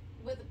and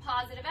with a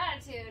positive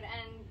attitude,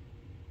 and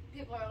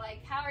people are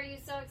like, "How are you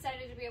so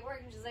excited to be at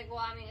work?" And she's like, "Well,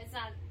 I mean, it's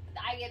not.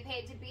 I get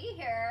paid to be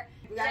here.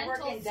 I work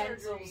in Dental dental.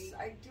 surgery."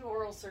 I do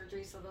oral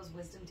surgery, so those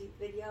wisdom teeth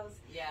videos,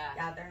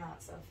 Yeah. they're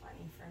not so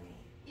funny for me.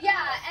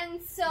 Yeah,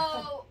 and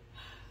so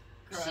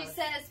she Gross.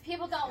 says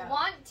people don't Yeah.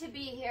 want to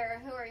be here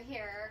who are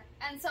here,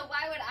 and so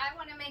why would I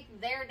want to make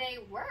their day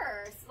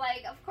worse?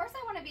 Like, of course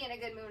I want to be in a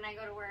good mood when I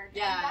go to work. And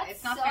Yeah, that's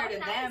it's not so fair to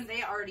nice. them.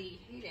 They already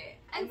hate it.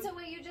 And so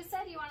what you just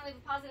said, you want to leave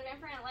a positive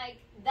imprint, like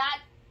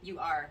that, You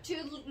are.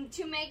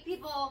 to make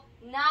people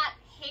not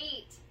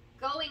hate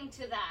going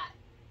to that.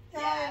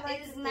 Yeah, I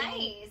like is to think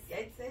nice.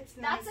 It's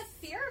nice. That's a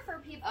fear for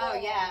people. Oh,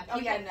 yeah. Oh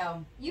yeah,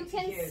 no. You It's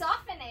can huge.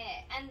 soften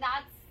it, and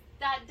that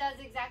does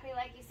exactly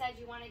like you said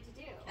you wanted to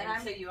do.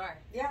 And so you are.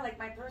 Yeah, like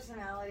my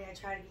personality, I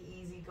try to be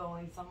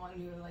easygoing. Someone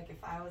who, like,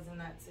 if I was in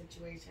that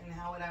situation,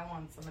 how would I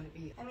want someone to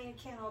be? I mean, it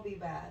can't all be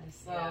bad.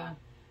 So Yeah.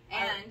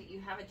 And you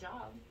have a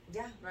job,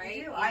 yeah, right? I do.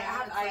 You I know,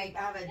 have it's I like-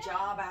 have a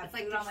job. I have It's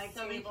like food on my there's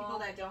so many table. people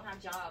that don't have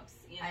jobs,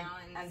 you know,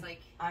 and it's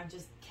like, I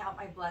just count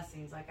my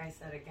blessings. Like I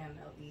said again,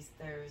 at least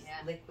there's Yeah.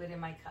 liquid in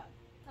my cup.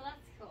 Well,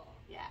 that's cool.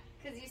 yeah.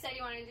 Because you said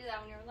you wanted to do that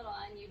when you were little,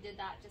 and you did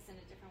that just in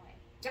a different way.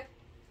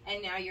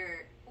 And now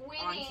you're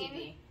Winning. on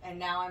TV. And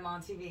now I'm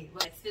on TV.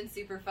 It's been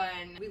super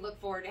fun. We look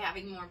forward to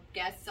having more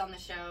guests on the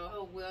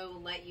show.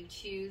 We'll let you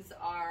choose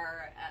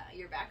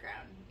your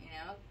background, you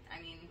know?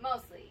 I mean,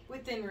 Mostly.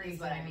 Within reason,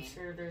 what I I'm mean.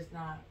 sure there's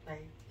not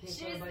like She's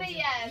people a bunch the of-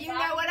 yes. you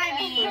know what I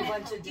mean. A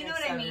bunch of You know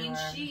dicks what I mean?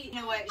 everywhere. You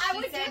know what? I She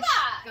would do said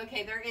that.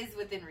 Okay, there is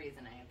within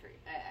reason.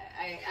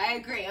 I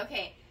agree.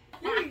 Okay.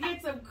 You can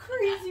get some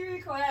crazy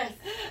requests.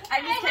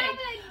 I'm just I kidding. have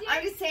a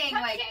I'm just saying,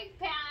 cupcake like,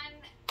 pan.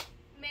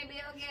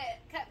 Maybe I'll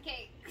get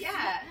cupcakes.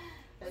 yeah.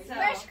 So,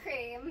 Fresh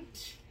cream.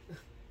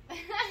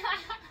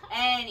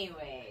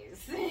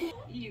 anyways,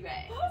 you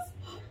guys,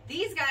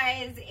 these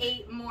guys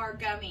ate more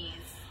gummies.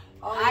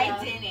 Oh, I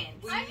yeah.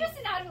 didn't. I'm just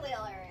naturally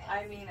hilarious.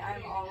 I mean,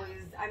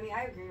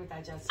 I agree with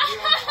that, Jessica. You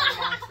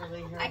are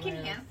naturally I can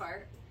hilarious. hand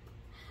fart.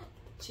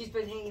 She's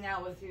been hanging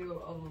out with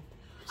you.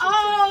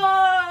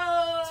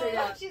 Oh! So,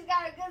 yeah. She's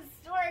got a good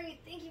story.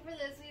 Thank you for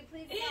this. Will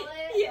you please tell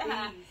it?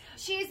 Yeah.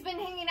 She's been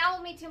hanging out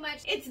with me too much.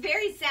 It's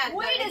very sad.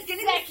 Wait but a it's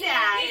gonna second. be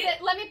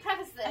sad. Let me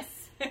preface this.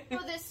 So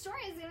this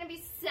story is going to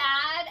be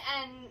sad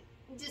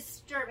and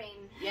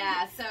disturbing.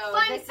 Yeah, so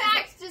fun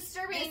fact,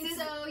 disturbing,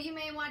 so you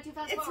may want to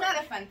fast forward. It's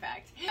not a fun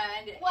fact.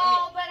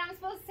 But I'm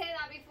supposed to say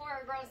that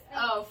before a gross thing.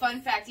 Oh,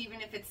 fun fact,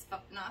 even if it's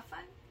not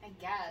fun? I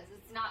guess.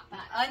 It's not fun.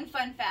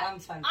 Unfun fact.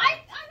 Unfun fact. I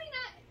thought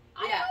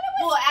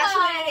it was well, fun.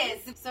 actually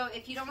it is. So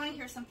if you don't want to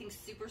hear something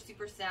super,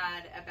 super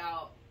sad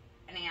about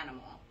an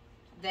animal,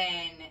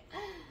 then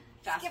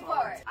fast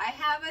forward. I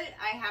have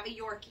a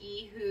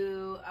Yorkie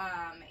who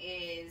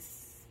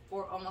is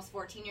almost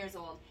 14 years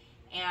old,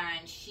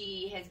 and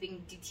she has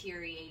been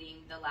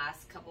deteriorating the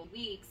last couple of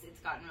weeks. It's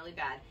gotten really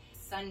bad.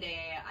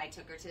 Sunday, I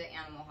took her to the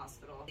animal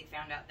hospital. They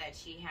found out that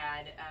she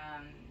had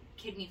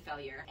kidney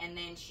failure, and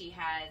then she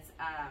has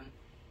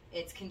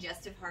it's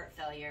congestive heart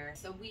failure.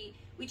 So we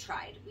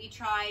tried. We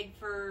tried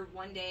for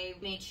one day,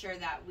 made sure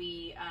that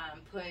we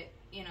put,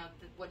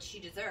 what she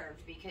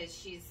deserved, because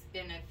she's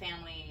been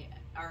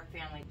our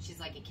family. She's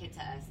like a kid to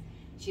us.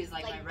 She's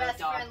like my road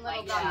dog. She's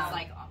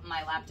like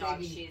my lap dog.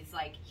 Baby. She's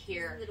like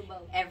here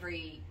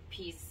every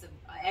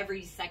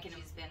second.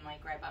 She's been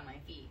like right by my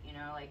feet.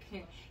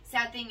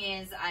 Sad thing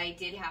is, I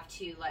did have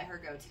to let her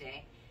go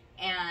today,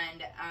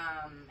 and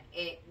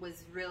it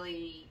was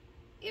really.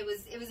 It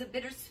was a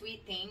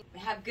bittersweet thing. We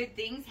have good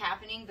things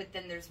happening, but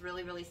then there's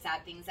really, really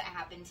sad things that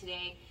happened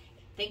today.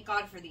 Thank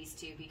God for these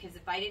two, because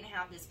if I didn't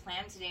have this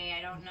plan today,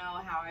 I don't know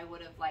how I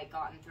would have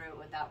gotten through it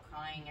without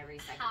crying every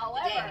second of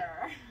the day.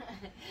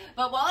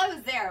 But while I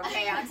was there,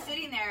 okay, I'm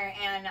sitting there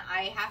and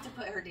I have to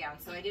put her down.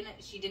 So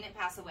she didn't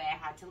pass away. I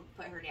had to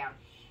put her down.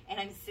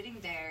 And I'm sitting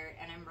there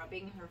and I'm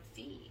rubbing her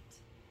feet.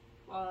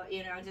 Well,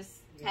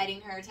 just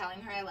petting her, telling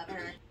her I love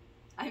her.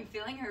 I'm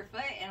feeling her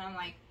foot and I'm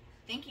like,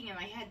 thinking in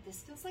my head,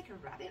 this feels like a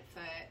rabbit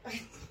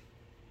foot.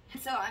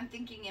 So I'm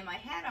thinking in my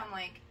head, I'm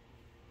like,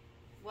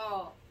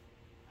 well,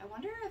 I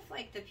wonder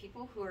if the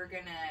people who are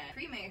gonna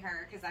cremate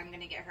her, because I'm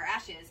gonna get her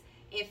ashes,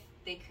 if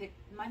they could,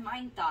 my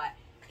mind thought,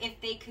 if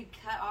they could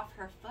cut off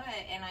her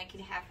foot and I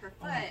could have her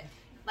foot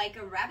like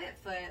a rabbit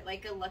foot,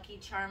 like a Lucky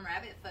Charm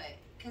rabbit foot,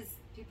 because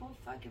people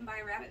fucking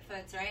buy rabbit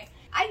foots, right?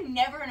 I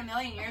never in a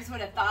million years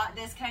would have thought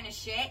this kind of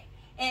shit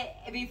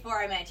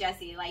before I met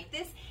Jessie.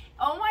 This.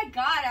 Oh my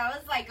God, I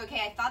was like,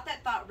 okay, I thought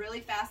that thought really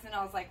fast, and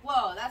I was like,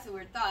 whoa, that's a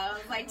weird thought. I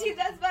was like, dude,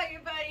 that's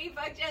fucking funny,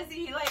 fuck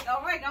Jessie,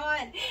 oh my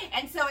God.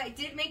 And so it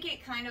did make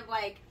it kind of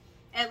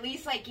at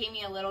least gave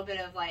me a little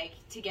bit of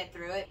to get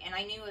through it, and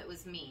I knew it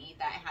was me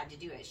that had to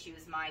do it. She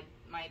was my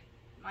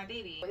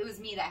baby. It was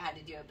me that had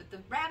to do it, but the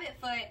rabbit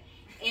foot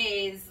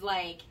is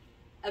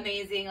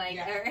amazing.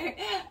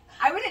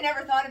 I would have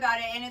never thought about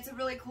it, and it's a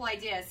really cool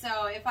idea.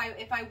 So if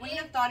I wouldn't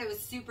have thought it was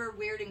super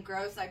weird and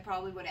gross, I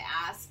probably would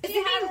have asked. Is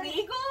it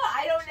illegal?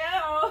 I don't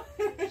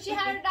know. She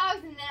had her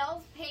dog's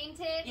nails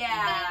painted.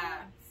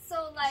 Yeah.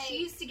 So she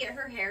used to get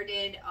her hair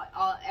did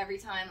every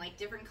time,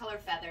 different color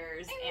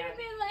feathers,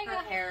 and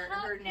her hair,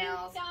 her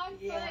nails. Dog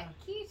foot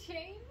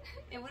keychain.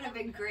 It would have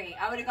been great.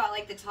 I would have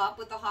got the top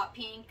with the hot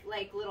pink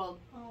little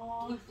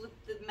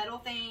the metal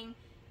thing.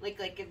 Like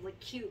a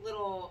cute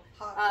little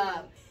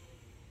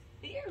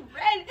you're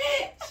red.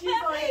 She's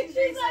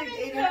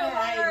in her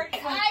head.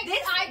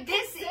 I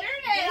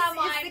considered it. I'm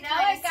like, no,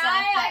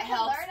 guy, I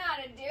can learn how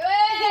to do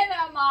it.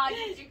 I'm like,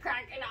 did you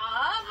crack it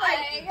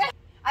up?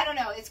 I don't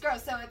know. It's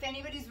gross. So if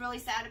anybody's really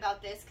sad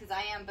about this, because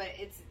I am, but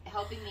it's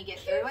helping me get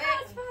through it.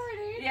 Fast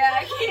forwarding.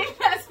 Yeah, keep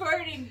fast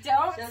forwarding.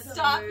 Don't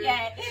stop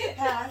yet.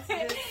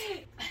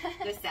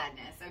 The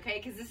sadness,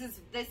 okay? Because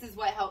this is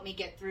what helped me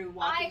get through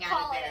walking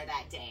out of there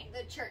that day.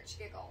 The church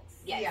giggles.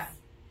 Yes. Yeah.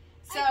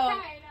 So I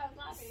cried. I was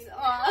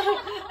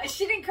laughing.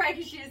 She didn't cry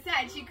because she was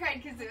sad. She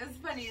cried because it was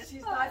funny.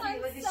 She's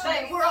laughing like a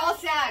But we're all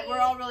sad. We're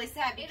all really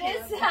sad because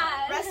it is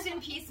sad. Rest in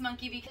peace,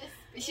 Monkey. Because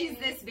she's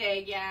this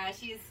big. Yeah,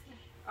 she's.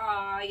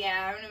 Oh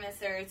yeah, I'm gonna miss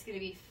her. It's gonna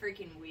be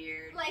freaking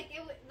weird.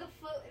 The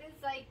foot is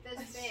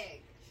this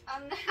big.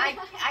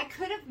 I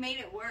could have made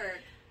it work.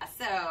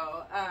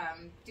 So,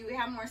 do we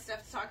have more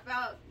stuff to talk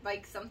about?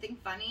 Something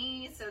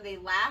funny, so they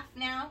laugh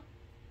now?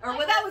 Or,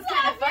 well, that was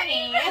kind of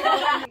funny.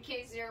 In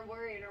case you're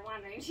worried or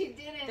wondering, she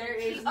didn't. There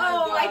is keep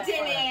no I dog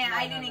didn't. foot.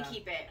 I No, didn't no.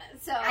 keep it.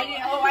 So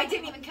I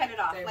didn't even cut it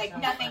off. There's no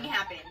nothing foot.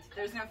 happened.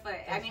 There's no foot.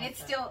 I There's mean, no it's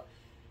foot. still,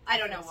 I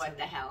don't know what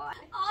the hell.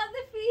 all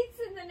the feet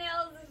and the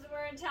nails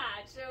were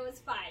attached. So it was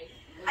fine.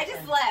 I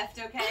just left,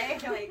 okay?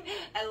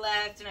 I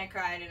left and I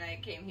cried and I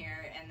came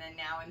here and then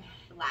now I'm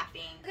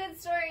laughing. Good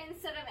story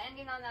instead of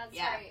ending on that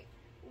Yeah. story.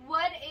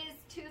 What is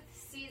tooth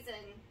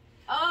season?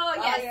 Oh,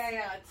 yes. Oh,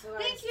 yeah. So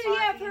Thank I was you,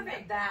 yeah, talking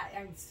perfect. That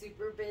I'm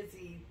super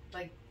busy,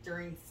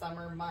 during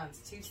summer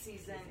months. Tooth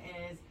season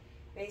is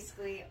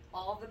basically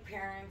all the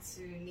parents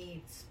who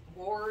need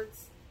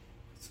sports,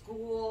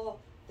 school,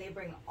 they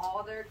bring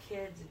all their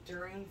kids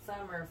during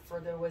summer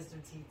for their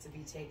wisdom teeth to be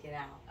taken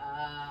out.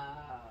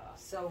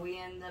 So we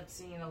end up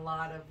seeing a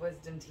lot of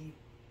wisdom teeth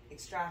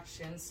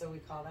extractions, so we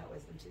call that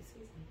wisdom tooth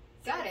season.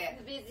 Got It's it.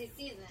 the busy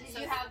season. Did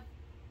So- you have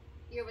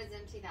your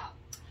wisdom teeth out?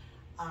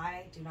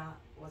 I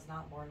was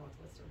not born with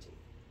wisdom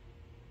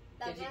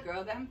teeth. Did you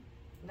grow them?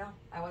 No,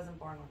 I wasn't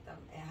born with them.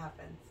 It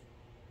happens.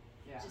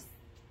 Yeah. Just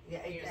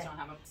Yeah, You just don't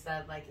have them.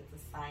 said it's a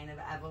sign of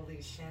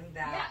evolution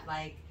that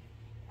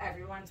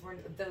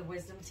the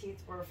wisdom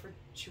teeth were for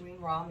chewing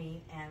raw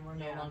meat, and we're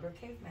no longer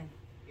cavemen.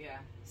 Yeah.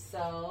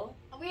 So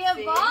We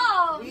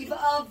evolved. we've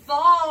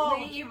evolved.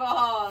 We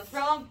evolved.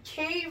 From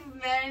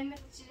cavemen.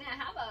 She didn't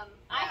have them.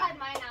 I had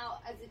mine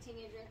out as a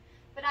teenager,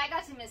 but I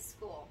got to miss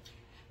school.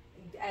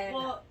 And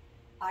Well,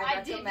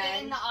 I did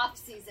it in the off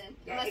season.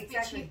 Yeah, it must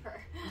exactly. be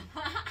cheaper.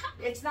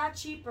 it's not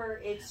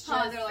cheaper. It's just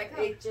Oh, they're like,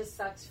 oh. it just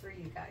sucks for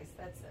you guys.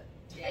 That's it.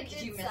 yeah, It because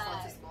did you missed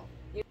lots of suck. school.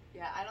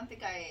 Yeah, I don't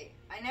think I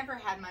never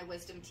had my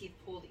wisdom teeth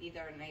pulled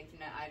either, and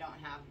I don't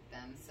have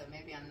them, so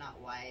maybe I'm not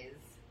wise.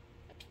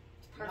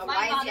 Perfect. Not Mine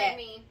wise bothered yet.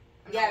 me.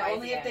 I'm not Yeah, wise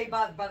only yet. if they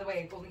bother. By the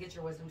way, only get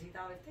your wisdom teeth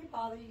out if they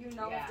bother you.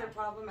 Know Yeah. if they're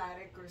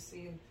problematic or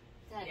see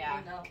That Yeah.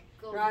 you know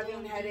go you're having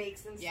down.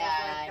 headaches and stuff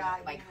Yeah, like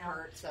that. like you know.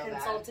 hurt so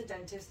Consult bad. a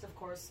dentist, of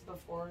course,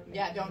 before.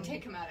 Yeah, don't making-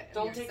 take them out of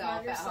Don't take them out at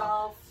home.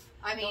 yourself.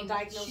 I mean, don't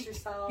diagnose she-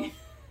 yourself.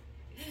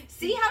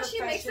 See how she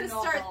makes us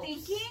Professional start help.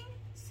 thinking?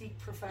 Seek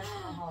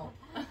professional help.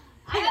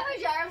 I have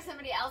a jar of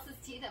somebody else's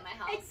teeth at my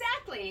house.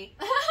 Exactly.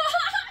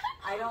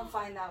 I don't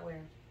find that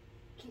weird.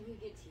 Can we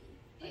get teeth?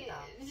 Like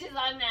that. She's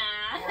like,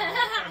 nah.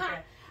 Yeah,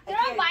 They're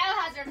I on can't-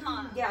 biohazard,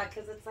 huh? Yeah,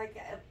 because it's like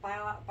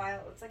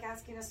it's like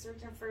asking a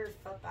surgeon for your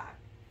foot back.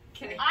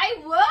 Okay. I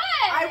would.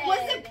 I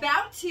was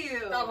about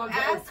to. Oh my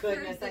ask for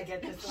goodness, the- I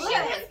get this. She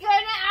was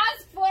gonna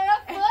ask for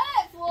a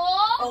foot, fool.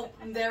 Oh,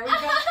 there we go.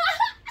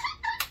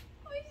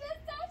 We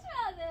just talked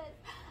about this.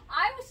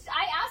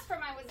 I asked for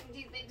my wisdom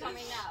teeth. They told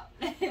me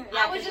no. Yeah,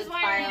 I was 'cause just it's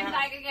wondering if biohazard.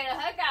 I could get a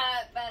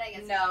hookup, but I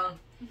guess No.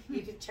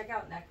 You can check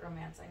out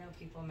necromance. I know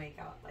people make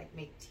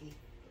teeth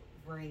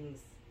rings.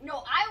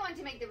 No, I want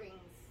to make the rings.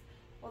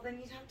 Well, then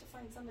you'd have to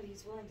find somebody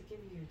who's willing to give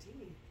you your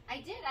teeth. I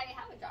did. I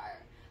have a jar.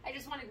 I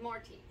just wanted more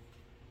teeth.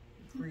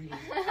 Greedy.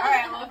 All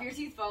right, well, if your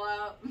teeth fall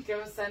out,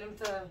 Go send them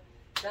to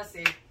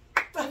Jessie.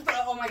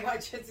 Oh my God,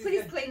 Jessie.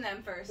 please clean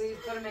them first. Please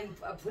put them in.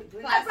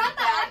 Please. I brought the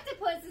bag.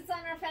 octopus. It's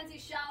on our fancy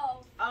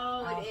shelf.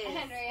 Oh, Oh. it is.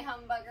 Henry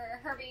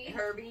Humbucker. Herbie.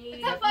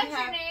 Herbie. What's We your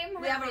have-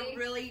 name? We have a Herbie.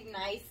 really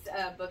nice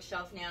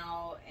bookshelf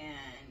now,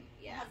 and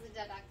yeah. Has a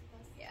dead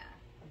octopus. Yeah.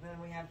 And then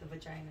we have the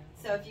vagina.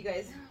 So if you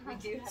guys, we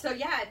do. So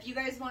yeah, if you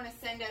guys want to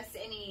send us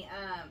any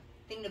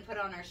thing to put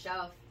on our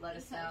shelf, let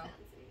us It's so know.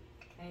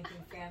 fancy.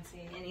 Anything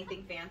fancy,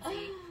 Anything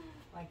fancy.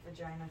 like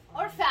vagina.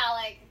 Or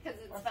phallic, because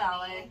it's Or funny.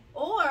 phallic.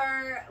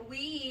 Or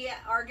we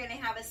are going to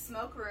have a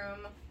smoke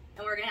room,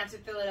 and we're going to have to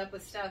fill it up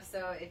with stuff.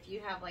 So if you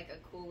have like a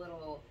cool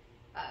little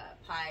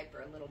pipe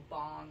or a little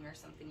bong or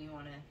something you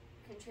want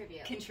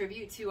to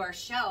contribute to our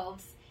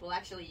shelves, we'll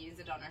actually use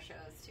it on our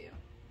shows too.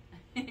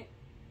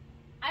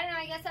 I don't know.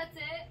 I guess that's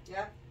it.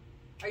 Yeah.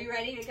 Are you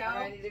ready to go? I'm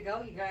ready to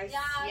go, you guys.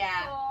 Yeah.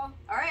 Yeah. Cool.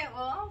 All right.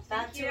 Well,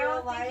 Back thank to you.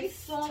 real Thank you life.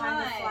 so Time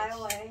much. to fly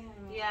away.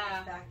 And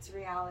Yeah. Back to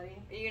reality.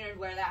 Are you gonna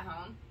wear that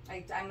home?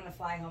 I'm gonna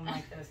fly home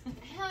like this.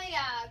 Hell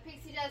yeah.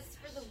 Pixie dust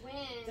for the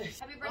win.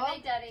 Happy birthday,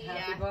 Oh. Daddy.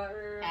 Happy Yeah.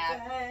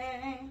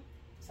 birthday.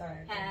 Sorry.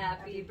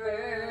 Happy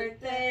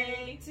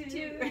birthday to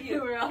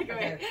you. We're all going.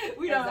 Okay.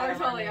 We Is don't. that We're a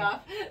totally harmony?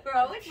 off. We're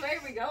all. Which way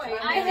are we going?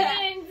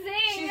 I didn't sing.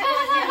 She's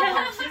gonna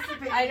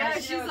participate. I know.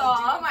 She She's knows all.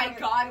 to do Oh my it.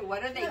 God!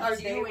 What are they Our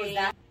day was doing?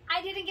 that.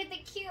 I didn't get the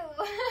cue.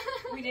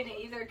 We didn't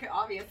either.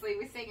 Obviously,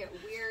 we sang it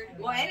weird.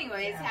 Well,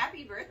 anyways, Yeah.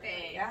 happy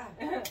birthday. Yeah.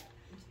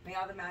 May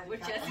all the magic What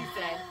happen. Jessie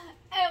said.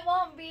 It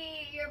won't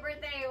be your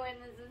birthday when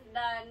this is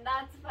done.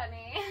 That's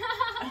funny.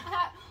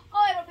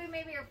 Oh, it'll be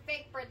maybe your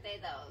fake birthday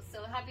though.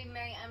 So happy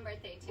Merry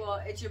birthday too.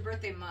 Well, it's your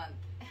birthday month.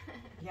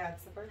 Yeah,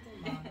 it's the birthday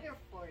month. You're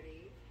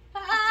 40.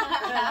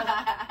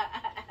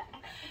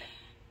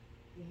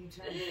 You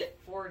turned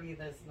 40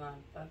 this month.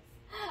 That's.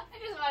 I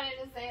just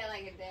wanted to say it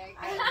like a dick.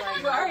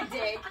 You are a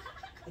dick.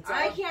 It's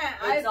I all- can't.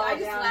 it's all I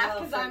just laugh downhill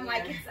because I'm from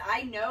like, here.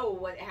 I know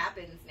what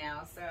happens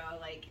now. So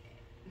like,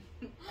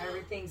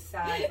 Everything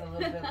sags a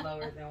little bit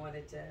lower than what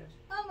it did.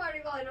 I'm already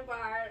falling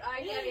apart. I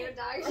can't even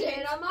talk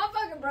shit. I'm all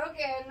fucking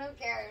broken. Who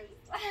cares?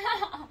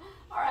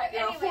 Alright,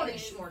 you're a 40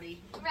 anyways. shmorty,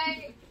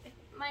 Right?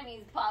 My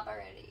knees pop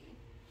already.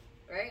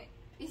 right?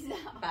 Peace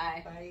out.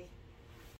 Bye. Bye.